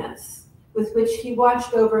tenderness with which he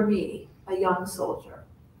watched over me, a young soldier,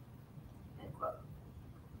 end quote.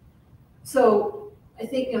 So I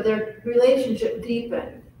think their relationship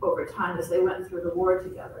deepened over time as they went through the war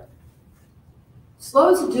together.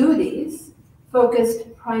 Slough's duties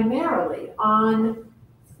focused primarily on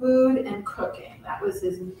food and cooking. That was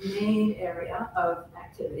his main area of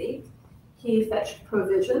activity. He fetched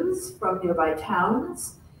provisions from nearby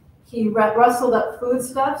towns. He rustled up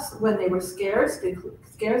foodstuffs when they were scarce,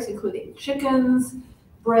 including chickens,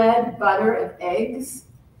 bread, butter, and eggs.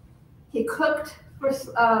 He cooked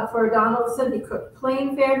for Donaldson. He cooked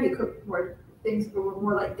plain fare. He cooked more things that were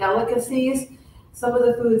more like delicacies. Some of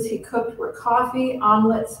the foods he cooked were coffee,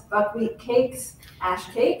 omelets, buckwheat cakes, ash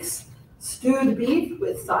cakes, stewed beef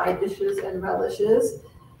with side dishes and relishes,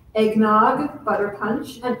 eggnog, butter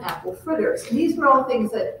punch, and apple fritters. And these were all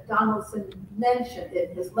things that Donaldson mentioned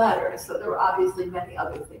in his letters, so there were obviously many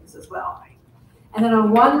other things as well. And then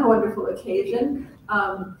on one wonderful occasion,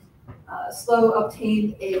 Slough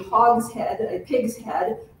obtained a pig's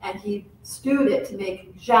head, and he stewed it to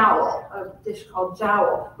make jowl, a dish called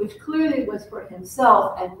jowl, which clearly was for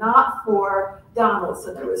himself and not for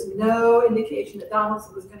Donaldson. There was no indication that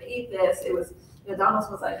Donaldson was going to eat this. It was,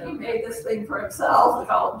 Donaldson was like, he made this thing for himself, they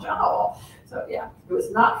call it jowl. So yeah, it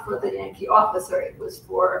was not for the Yankee officer, it was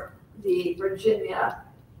for the Virginia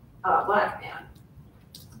black man.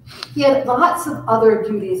 He had lots of other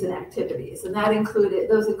duties and activities, and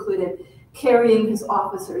those included carrying his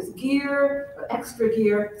officers' gear, or extra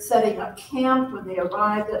gear, setting up camp when they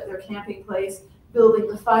arrived at their camping place, building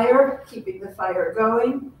the fire, keeping the fire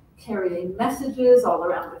going, carrying messages all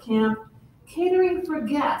around the camp, catering for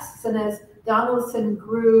guests. And as Donaldson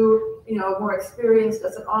grew, more experienced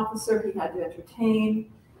as an officer, he had to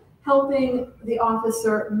entertain, helping the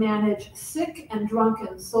officer manage sick and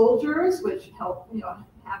drunken soldiers, which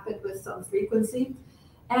happened with some frequency,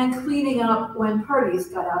 and cleaning up when parties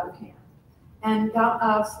got out of hand. And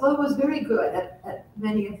Slough was very good at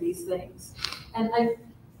many of these things. And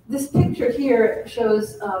this picture here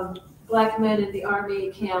shows black men in the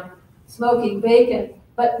Army camp smoking bacon,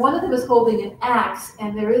 but one of them is holding an axe,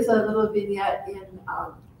 and there is a little vignette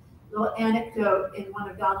little anecdote in one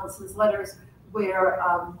of Donaldson's letters where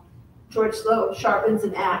George Slough sharpens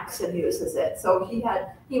an axe and uses it. So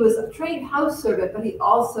he was a trained house servant, but he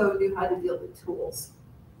also knew how to deal with tools.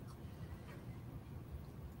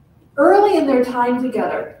 Early in their time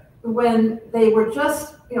together, when they were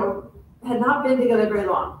just, had not been together very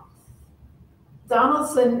long,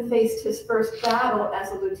 Donaldson faced his first battle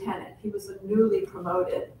as a lieutenant. He was a newly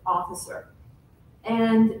promoted officer.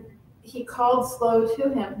 And he called Slough to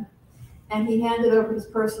him, and he handed over his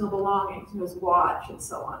personal belongings, his watch and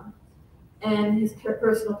so on, and his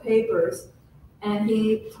personal papers. And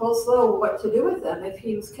he told Slough what to do with them if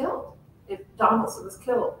he was killed, if Donaldson was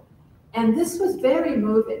killed. And this was very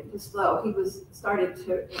moving to Slough. He was starting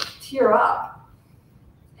to tear up.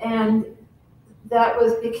 And that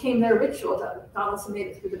became their ritual. Donaldson made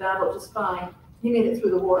it through the battle just fine. He made it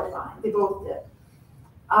through the war fine. They both did.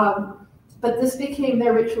 But this became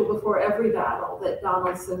their ritual before every battle, that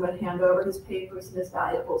Donaldson would hand over his papers and his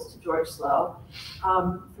valuables to George Slough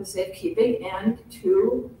for safekeeping, and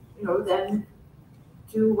to, then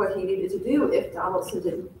do what he needed to do if Donaldson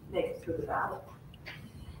didn't make it through the battle.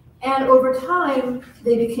 And over time,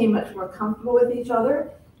 they became much more comfortable with each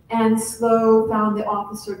other, and Slough found the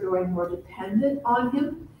officer growing more dependent on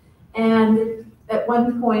him. And at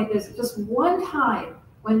one point, there's just one time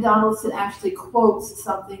when Donaldson actually quotes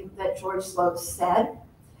something that George Slough said.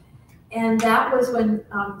 And that was when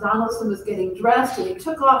Donaldson was getting dressed, and he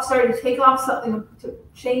started to take off something to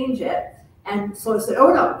change it. And Slough said,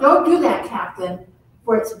 "Oh no, don't do that, Captain,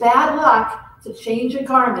 for it's bad luck to change a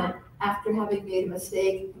garment after having made a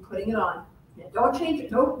mistake and putting it on. Yeah, don't change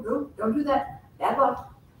it. No, don't do that. Bad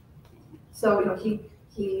luck." So he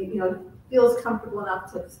feels comfortable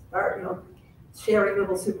enough to start sharing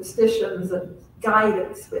little superstitions and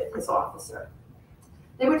guidance with his officer.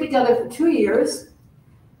 They were together for 2 years,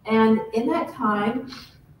 and in that time,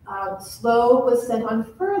 Slow was sent on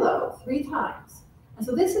furlough 3 times. And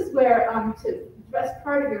so this is where, to address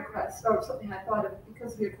part of your question, or something I thought of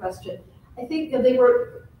because of your question, I think that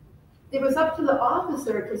it was up to the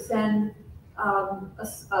officer to send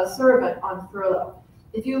a servant on furlough.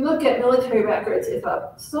 If you look at military records, if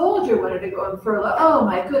a soldier wanted to go on furlough, oh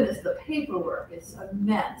my goodness, the paperwork is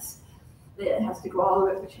immense. It has to go all the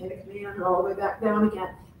way up the chain of command and all the way back down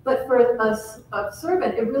again. But for a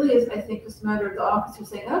servant, it really is, I think, just a matter of the officer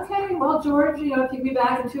saying, okay, well, George, if you can be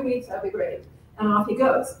back in 2 weeks, that'd be great. And off he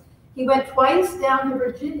goes. He went twice down to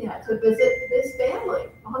Virginia to visit his family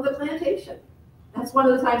on the plantation. That's one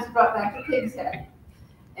of the times he brought back a pig's head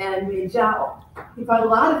and made jowl. He brought a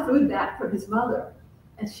lot of food back from his mother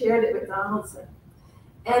and shared it with Donaldson.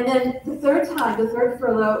 And then the third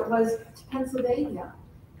furlough, was to Pennsylvania.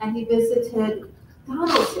 And he visited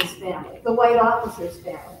Donaldson's family, the white officer's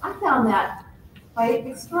family. I found that quite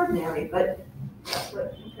extraordinary, but that's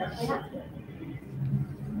what apparently happened.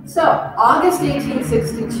 So, August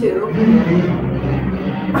 1862,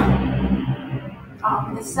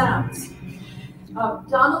 this sounds.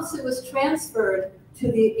 Donaldson was transferred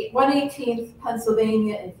to the 118th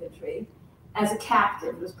Pennsylvania Infantry as a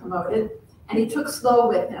captain, was promoted, and he took Slow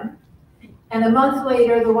with him. And a month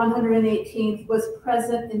later, the 118th was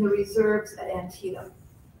present in the reserves at Antietam.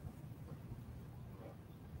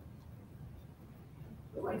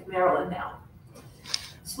 We're going to Maryland now.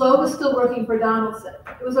 Slow was still working for Donaldson.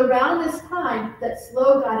 It was around this time that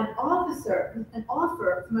Slow got an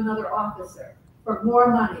offer from another officer for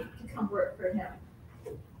more money to come work for him.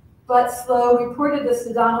 But Slow reported this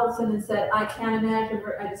to Donaldson and said, I can't imagine,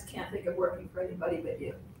 I just can't think of working for anybody but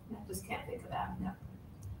you. I just can't think of that, no.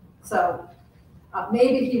 So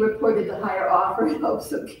maybe he reported the higher offer in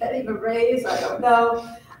hopes of getting a raise, I don't know.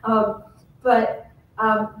 But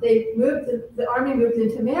the Army moved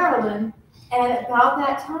into Maryland, and about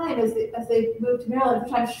that time, as they moved to Maryland,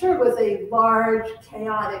 which I'm sure was a large,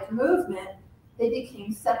 chaotic movement, they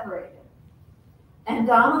became separated. And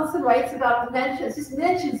Donaldson writes about mentions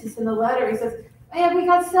this in the letter. He says, man, we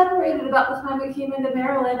got separated about the time we came into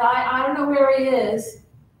Maryland. I don't know where he is.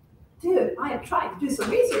 Dude, I am trying to do some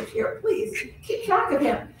research here. Please keep track of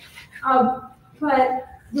him. But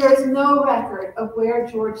there's no record of where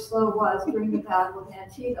George Slow was during the Battle of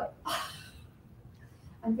Antietam.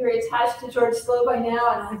 I'm very attached to George Slow by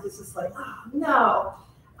now, and I'm just like, oh, no.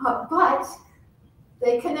 But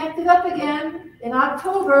they connected up again in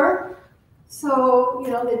October. So,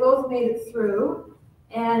 they both made it through,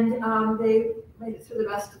 and they made it through the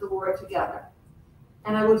rest of the war together.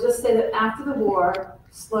 And I will just say that after the war,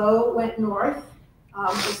 Slow went north,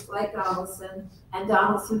 just like Donaldson, and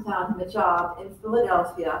Donaldson found him a job in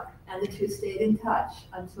Philadelphia, and the two stayed in touch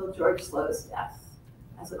until George Slow's death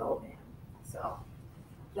as an old man. So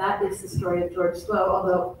that is the story of George Slow,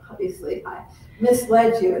 although obviously I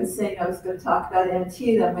misled you in saying I was going to talk about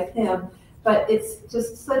Antietam with him, but it's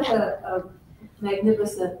just such a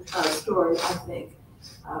magnificent story, I think,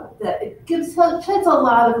 that it sheds a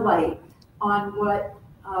lot of light on what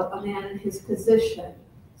a man in his position,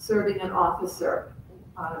 serving an officer,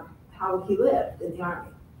 how he lived in the Army.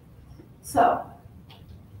 So,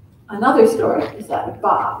 another story is that of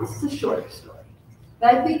Bob. This is a short story.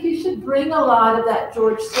 But I think you should bring a lot of that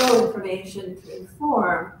George Slow information to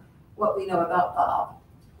inform what we know about Bob.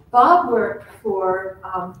 Bob worked for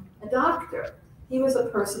a doctor. He was a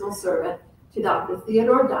personal servant to Dr.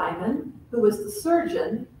 Theodore Diamond, who was the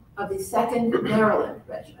surgeon of the 2nd Maryland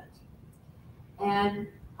Regiment. And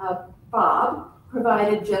Bob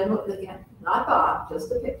provided again, not Bob,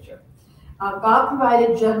 just a picture. Bob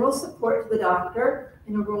provided general support to the doctor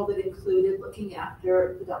in a role that included looking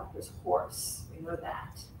after the doctor's horse. We know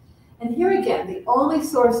that. And here again, the only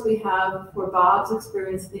source we have for Bob's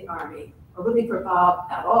experience in the Army, or really for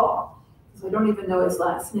Bob at all, because we don't even know his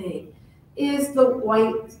last name, is the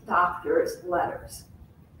white doctor's letters.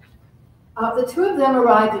 The two of them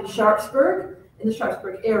arrived in the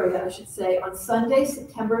Sharpsburg area, I should say, on Sunday,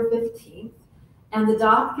 September 15th, and the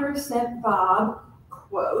doctor sent Bob,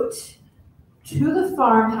 quote, to the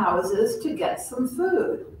farmhouses to get some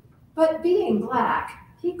food, but being black,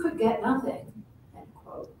 he could get nothing, end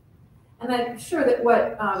quote. And I'm sure that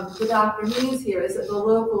what the doctor means here is that the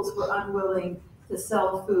locals were unwilling to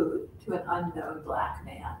sell food to an unknown black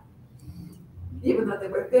man. Even though they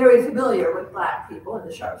were very familiar with black people in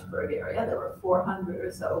the Sharpsburg area, there were 400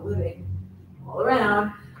 or so living all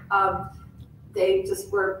around, they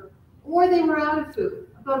just were, or they were out of food.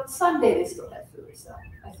 But Sunday they still had food, so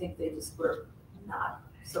I think they just were not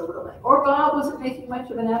so willing. Or Bob wasn't making much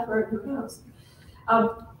of an effort, who knows.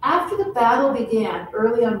 After the battle began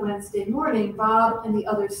early on Wednesday morning, Bob and the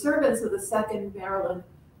other servants of the 2nd Maryland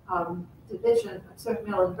Division, 2nd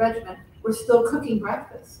Maryland Regiment, were still cooking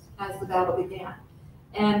breakfast as the battle began.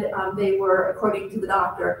 And they were, according to the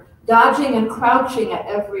doctor, dodging and crouching at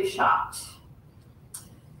every shot.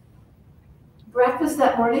 Breakfast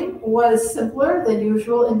that morning was simpler than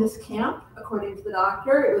usual in this camp, according to the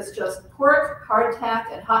doctor. It was just pork,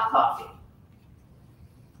 hardtack, and hot coffee.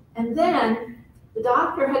 And then the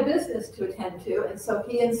doctor had business to attend to, and so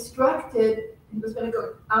he instructed, he was going to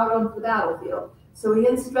go out onto the battlefield, so he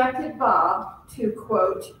instructed Bob to,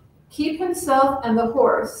 quote, keep himself and the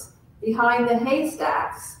horse behind the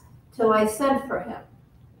haystacks till I send for him.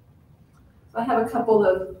 So I have a couple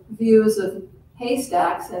of views of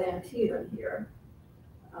haystacks at Antietam here.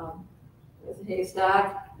 There's a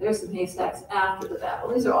haystack. There's some haystacks after the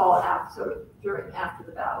battle. These are all after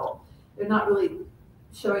the battle. They're not really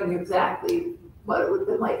showing you exactly what it would have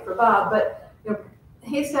been like for Bob, but you know,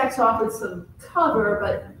 haystacks offered some cover,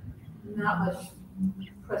 but not much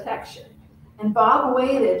protection. And Bob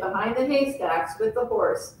waited behind the haystacks with the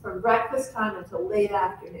horse from breakfast time until late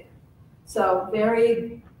afternoon. So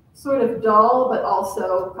very sort of dull, but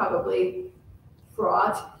also probably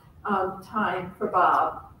fraught time for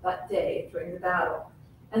Bob that day during the battle.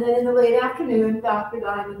 And then in the late afternoon, Dr.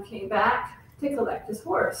 Diamond came back to collect his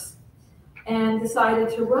horse and decided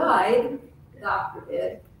to ride, the doctor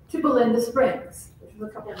did, to Belinda Springs, which was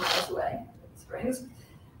a couple of miles away, Springs.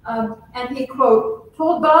 And he, quote,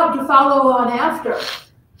 told Bob to follow on after.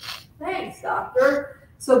 Thanks, doctor.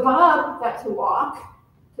 So Bob got to walk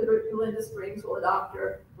to Belinda Springs while the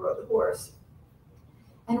doctor rode the horse.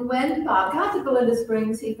 And when Bob got to Belinda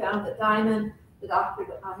Springs, he found that Diamond, the doctor,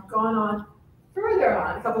 had gone on further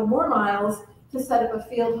on, a couple more miles, to set up a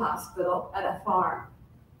field hospital at a farm,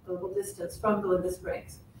 a little distance from Belinda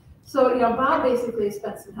Springs. So, you know, Bob basically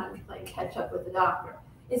spent some time playing catch up with the doctor.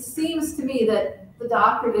 It seems to me that the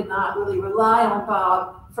doctor did not really rely on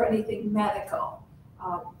Bob for anything medical.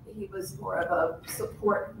 He was more of a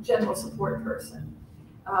general support person.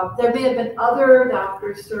 There may have been other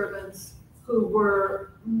doctor's servants who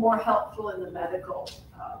were more helpful in the medical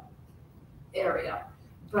area,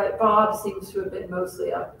 but Bob seems to have been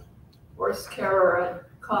mostly a horse carer and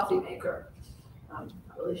coffee maker. Not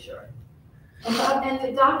really sure. And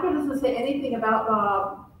the doctor doesn't say anything about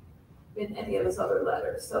Bob in any of his other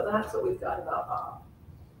letters, so that's what we've got about Bob.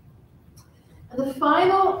 And the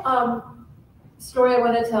final story I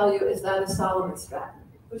want to tell you is that of Solomon Stratton,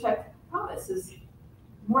 which I promise is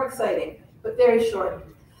more exciting, but very short.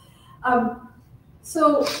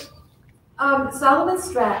 Solomon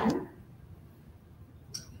Stratton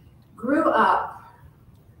grew up,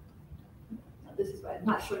 this is why I'm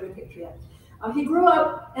not showing a picture yet. He grew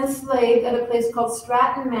up enslaved at a place called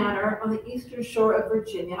Stratton Manor on the eastern shore of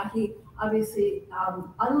Virginia. He obviously,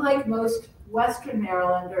 unlike most Western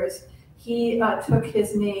Marylanders, he took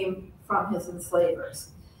his name from his enslavers.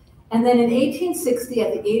 And then in 1860,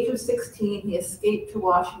 at the age of 16, he escaped to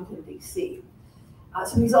Washington, D.C.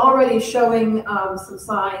 So he's already showing some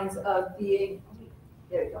signs of being,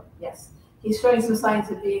 there you go, yes. He's showing some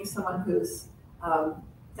signs of being someone who's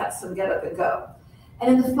got some get up and go.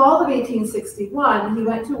 And in the fall of 1861, he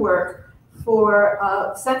went to work for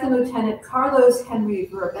Second Lieutenant Carlos Henry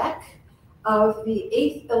Verbeck of the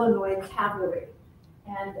 8th Illinois Cavalry.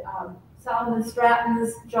 And Solomon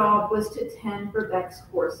Stratton's job was to tend Verbeck's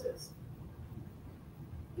horses.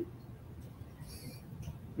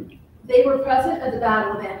 They were present at the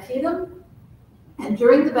Battle of Antietam, and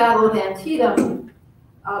during the Battle of Antietam,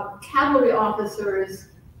 cavalry officers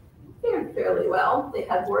fared fairly well. They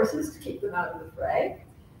had horses to keep them out of the fray.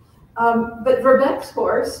 But Verbeck's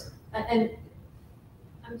horse, and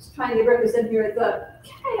I'm just trying to represent here the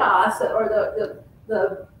chaos or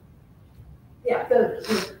the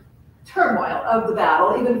turmoil of the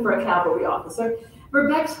battle, even for a cavalry officer.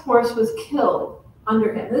 Verbeck's horse was killed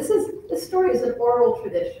under him. This story is an oral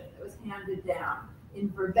tradition that was handed down in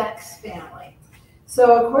Verbeck's family.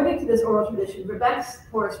 So according to this oral tradition, Verbeck's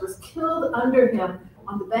horse was killed under him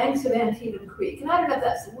on the banks of Antietam Creek. And I don't know if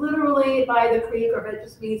that's literally by the creek or if it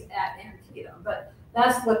just means at Antietam, but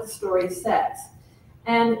that's what the story says.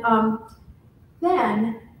 And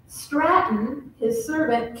then Stratton, his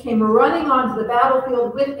servant, came running onto the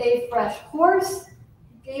battlefield with a fresh horse,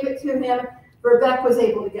 gave it to him. Verbeck was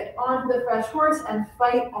able to get onto the fresh horse and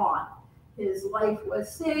fight on. His life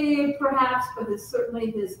was saved, perhaps, but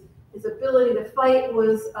certainly his ability to fight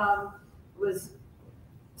was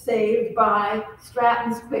saved by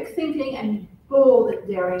Stratton's quick thinking and bold and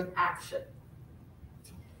daring action.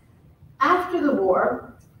 After the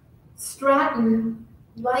war, Stratton,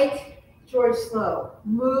 like George Slow,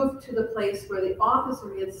 moved to the place where the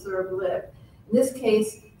officer he had served lived. In this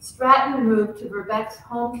case, Stratton moved to Verbeck's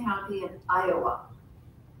home county in Iowa.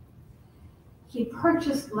 He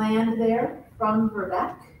purchased land there from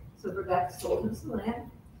Verbeck, so Verbeck sold him some land.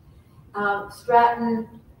 Stratton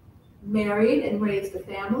married and raised a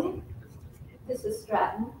family. This is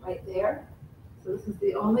Stratton right there. So this is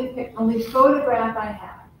the only photograph I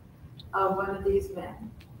have of one of these men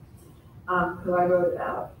who I wrote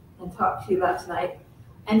about and talked to you about tonight.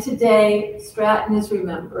 And today, Stratton is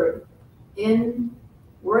remembered in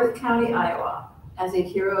Worth County, Iowa, as a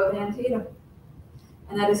hero of Antietam.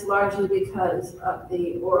 And that is largely because of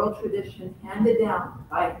the oral tradition handed down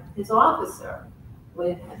by his officer,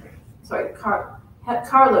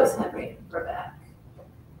 Carlos Henry Verbeck.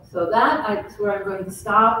 So that is where I'm going to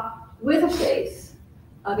stop with a face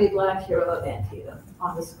of a Black hero of Antietam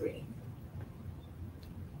on the screen.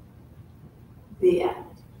 The end.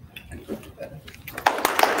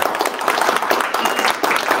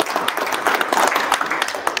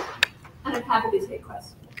 And I'm happy to take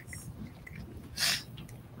questions.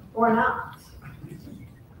 Or not.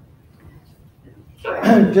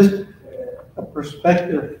 Just a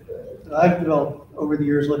perspective that I've developed over the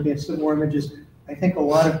years looking at Civil War images. I think a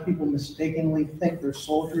lot of people mistakenly think they're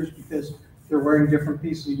soldiers because they're wearing different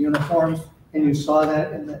pieces of uniforms, and you saw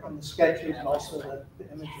that in the sketches and also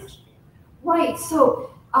the images. Right,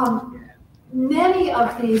 so many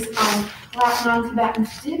of these Black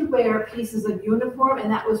non-combatants did wear pieces of uniform,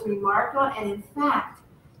 and that was remarked on, and in fact,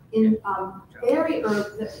 in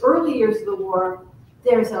the early years of the war,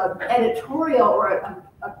 there's an editorial or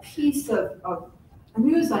a piece of a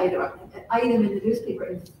news item, an item in the newspaper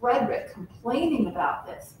in Frederick complaining about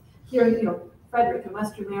this. Here, Frederick in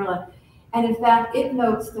Western Maryland. And in fact, it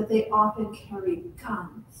notes that they often carry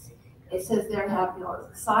guns. It says they have,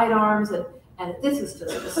 sidearms, and this is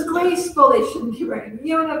just disgraceful. They shouldn't be wearing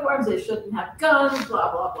uniforms. They shouldn't have guns,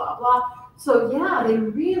 blah, blah, blah, blah. So yeah, they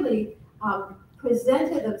really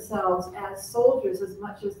presented themselves as soldiers as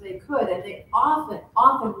much as they could. And they often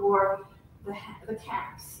wore the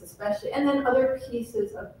caps, especially, and then other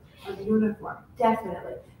pieces of uniform,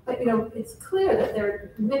 definitely. But it's clear that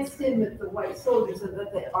they're mixed in with the white soldiers and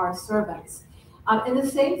that they are servants. And the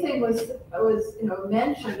same thing was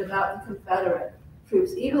mentioned about the Confederate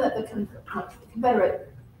troops, even that the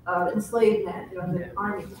Confederate enslaved men, the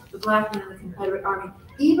army, the Black men in the Confederate army,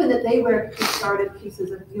 even that they wear discarded pieces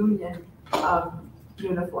of Union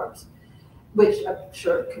uniforms, which I'm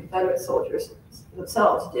sure Confederate soldiers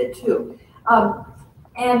themselves did too.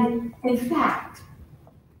 And in fact,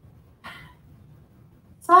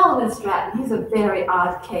 Solomon Stratton, he's a very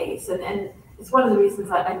odd case, and it's one of the reasons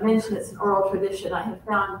I mentioned it's an oral tradition. I have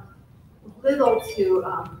found little to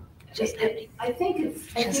I think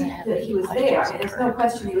that he was there. I mean, there's no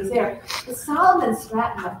question he was there. But Solomon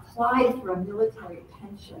Stratton applied for a military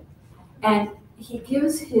pension, and he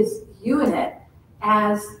gives his unit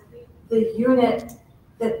as the unit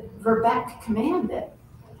that Verbeck commanded.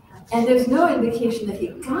 And there's no indication that he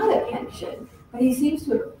got a pension, but he seems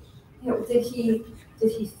to, did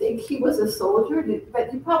he think he was a soldier? But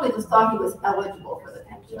he probably just thought he was eligible for the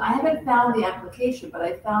pension. I haven't found the application, but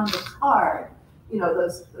I found the card,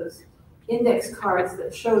 those index cards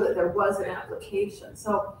that show that there was an application.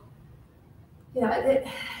 So,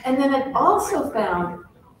 and then I also found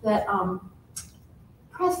that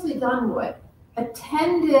Presley Dunwood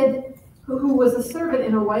attended, who was a servant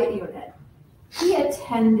in a white unit. He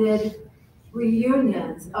attended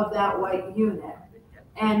reunions of that white unit.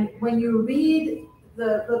 And when you read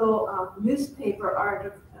the little newspaper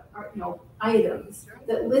items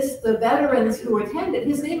that list the veterans who attended,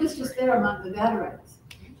 his name is just there among the veterans.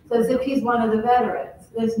 So as if he's one of the veterans.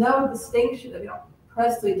 There's no distinction of,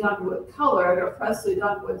 Presley Dunwood colored or Presley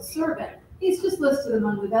Dunwood servant. He's just listed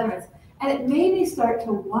among the veterans. And it made me start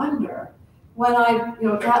to wonder when I,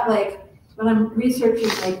 when I'm researching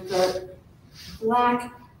the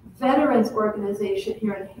Black Veterans Organization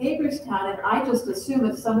here in Hagerstown, and I just assume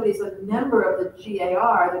if somebody's a member of the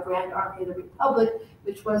GAR, the Grand Army of the Republic,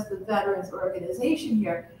 which was the veterans organization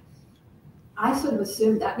here, I sort of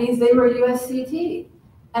assumed that means they were USCT.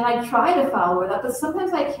 And I try to follow it up, but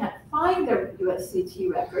sometimes I can't find their USCT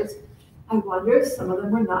records. I wonder if some of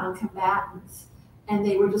them were non-combatants and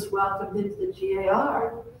they were just welcomed into the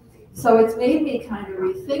GAR. So it's made me kind of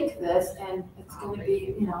rethink this, and it's going to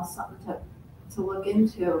be, something to look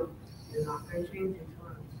into.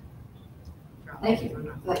 Thank you for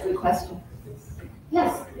that good question.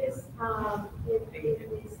 Yes? It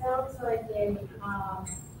sounds like a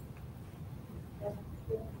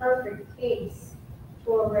perfect case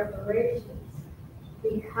for reparations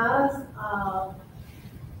because of,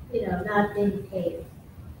 not being paid.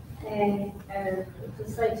 And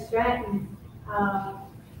just like Stratton,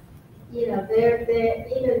 you know, they're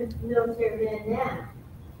even military men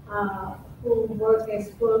now, who work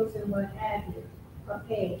as cooks and what have you, are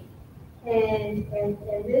paid. And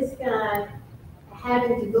this guy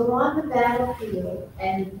having to go on the battlefield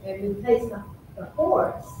and replace the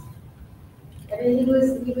horse. I mean, he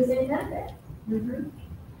was in combat. Mhm.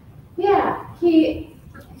 Yeah, he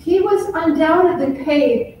was undoubtedly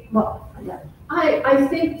paid, well, I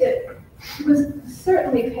think that he was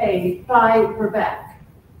certainly paid by Rebecca,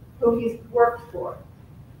 who he's worked for.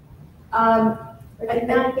 But did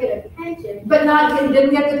not get a pension. But he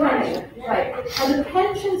didn't get the pension, right. And the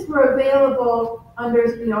pensions were available under,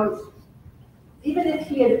 you know, even if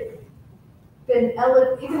he had been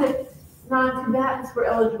even if non-combatants were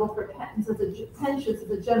eligible for pensions as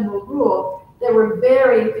a general rule, there were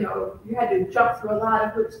very, you know, you had to jump through a lot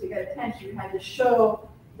of hoops to get a pension. You had to show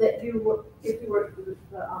that you were, if you were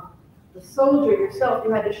the soldier yourself,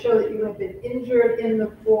 you had to show that you had been injured in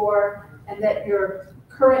the war and that your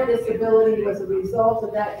current disability was a result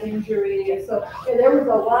of that injury. And so there was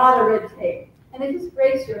a lot of red tape. And it just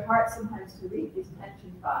breaks your heart sometimes to read these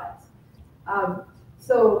pension files.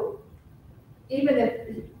 So even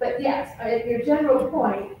if, but yes, your general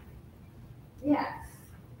point, yes,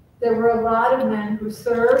 there were a lot of men who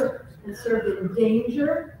served and served in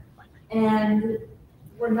danger and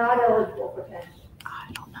were not eligible for pension.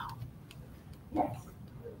 I don't know. Yes.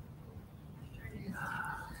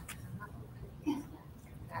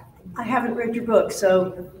 I haven't read your book,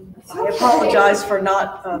 so I apologize for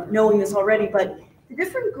not knowing this already, but the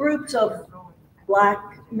different groups of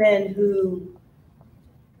Black men who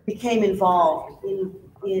became involved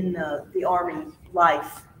in the Army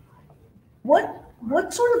life,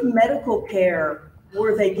 what sort of medical care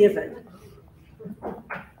were they given?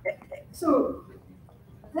 So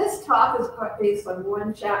this talk is based on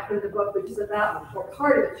one chapter of the book, which is about, or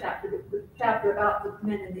part of the chapter about the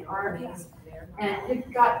men in the armies. And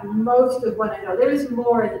it got most of what I know. There is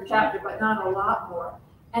more in the chapter, but not a lot more.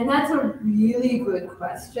 And that's a really good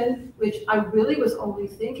question, which I really was only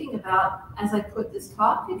thinking about as I put this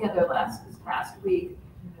talk together this past week.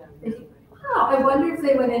 Wow, I wonder if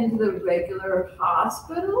they went into the regular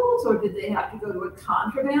hospitals, or did they have to go to a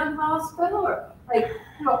contraband hospital, or like,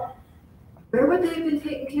 you know, where would they have been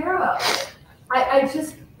taken care of? I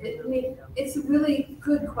mean, it's a really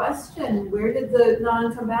good question. Where did the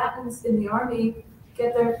non-combatants in the Army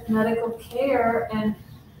get their medical care? And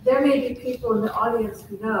there may be people in the audience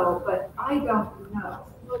who know, but I don't know.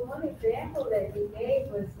 Well, one example that he gave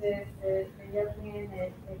was the young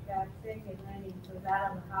man that got sick and then he was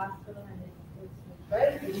out of the hospital and it was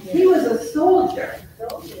breaking. He was a soldier.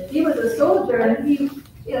 Soldier. He was a soldier, and he,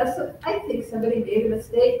 you know, so I think somebody made a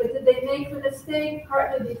mistake, but did they make the mistake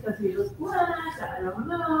partly because he was Black? I don't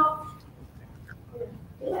know.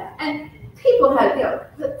 Yeah, and people had, you know,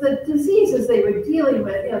 the diseases they were dealing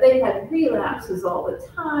with, you know, they had relapses all the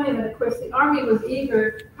time, and of course the Army was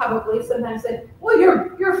eager, probably sometimes said, well,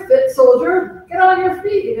 you're a fit soldier, get on your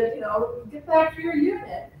feet, and, you know, get back to your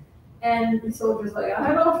unit. And the soldier's like,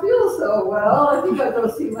 I don't feel so well, I think I'll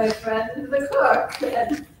go see my friend the cook.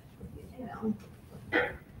 And, you know,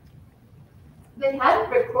 they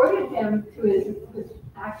hadn't recorded him to his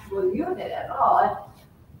actual unit at all. And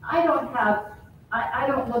I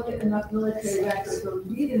don't look at enough military records or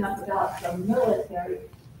read enough about the military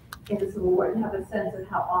in the Civil War to have a sense of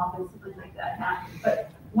how often something like that happened. But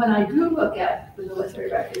when I do look at the military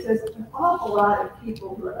records, there's an awful lot of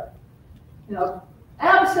people who are, you know,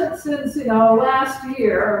 absent since, you know, last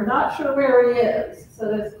year, not sure where he is. So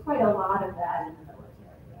there's quite a lot of that in the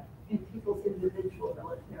military, in people's individual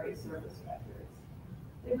military service records.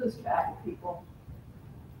 They lose track of people.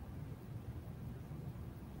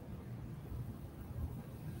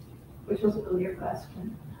 Which was really your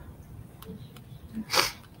question.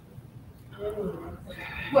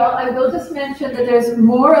 Well, I will just mention that there's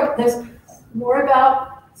more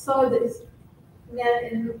about some of these men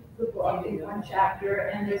in the book in one chapter,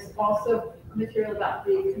 and there's also material about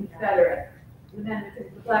the Confederate, the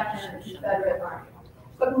Black men in the Confederate Army.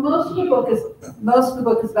 But most of the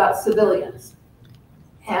book is about civilians,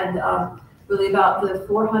 and really about the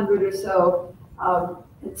 400 or so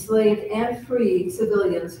enslaved and free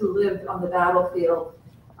civilians who lived on the battlefield,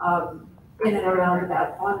 in and around the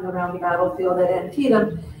battlefield at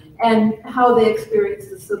Antietam, and how they experienced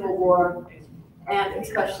the Civil War, and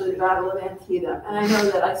especially the Battle of Antietam. And I know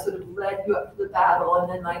that I sort of led you up to the battle, and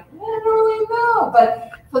then like, I don't really know.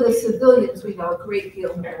 But for the civilians, we know a great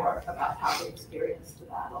deal more about how they experienced the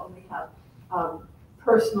battle. And we have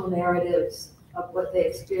personal narratives of what they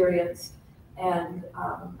experienced, and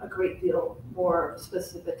a great deal more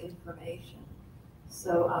specific information.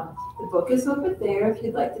 So the book is over there if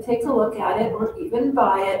you'd like to take a look at it or even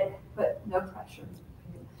buy it, but no pressure.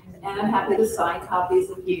 And I'm happy to sign copies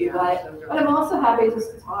if you buy it, but I'm also happy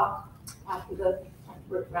just to talk after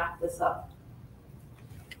we wrap this up.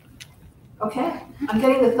 Okay, I'm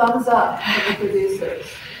getting the thumbs up from the producers.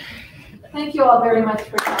 Thank you all very much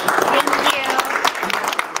for coming.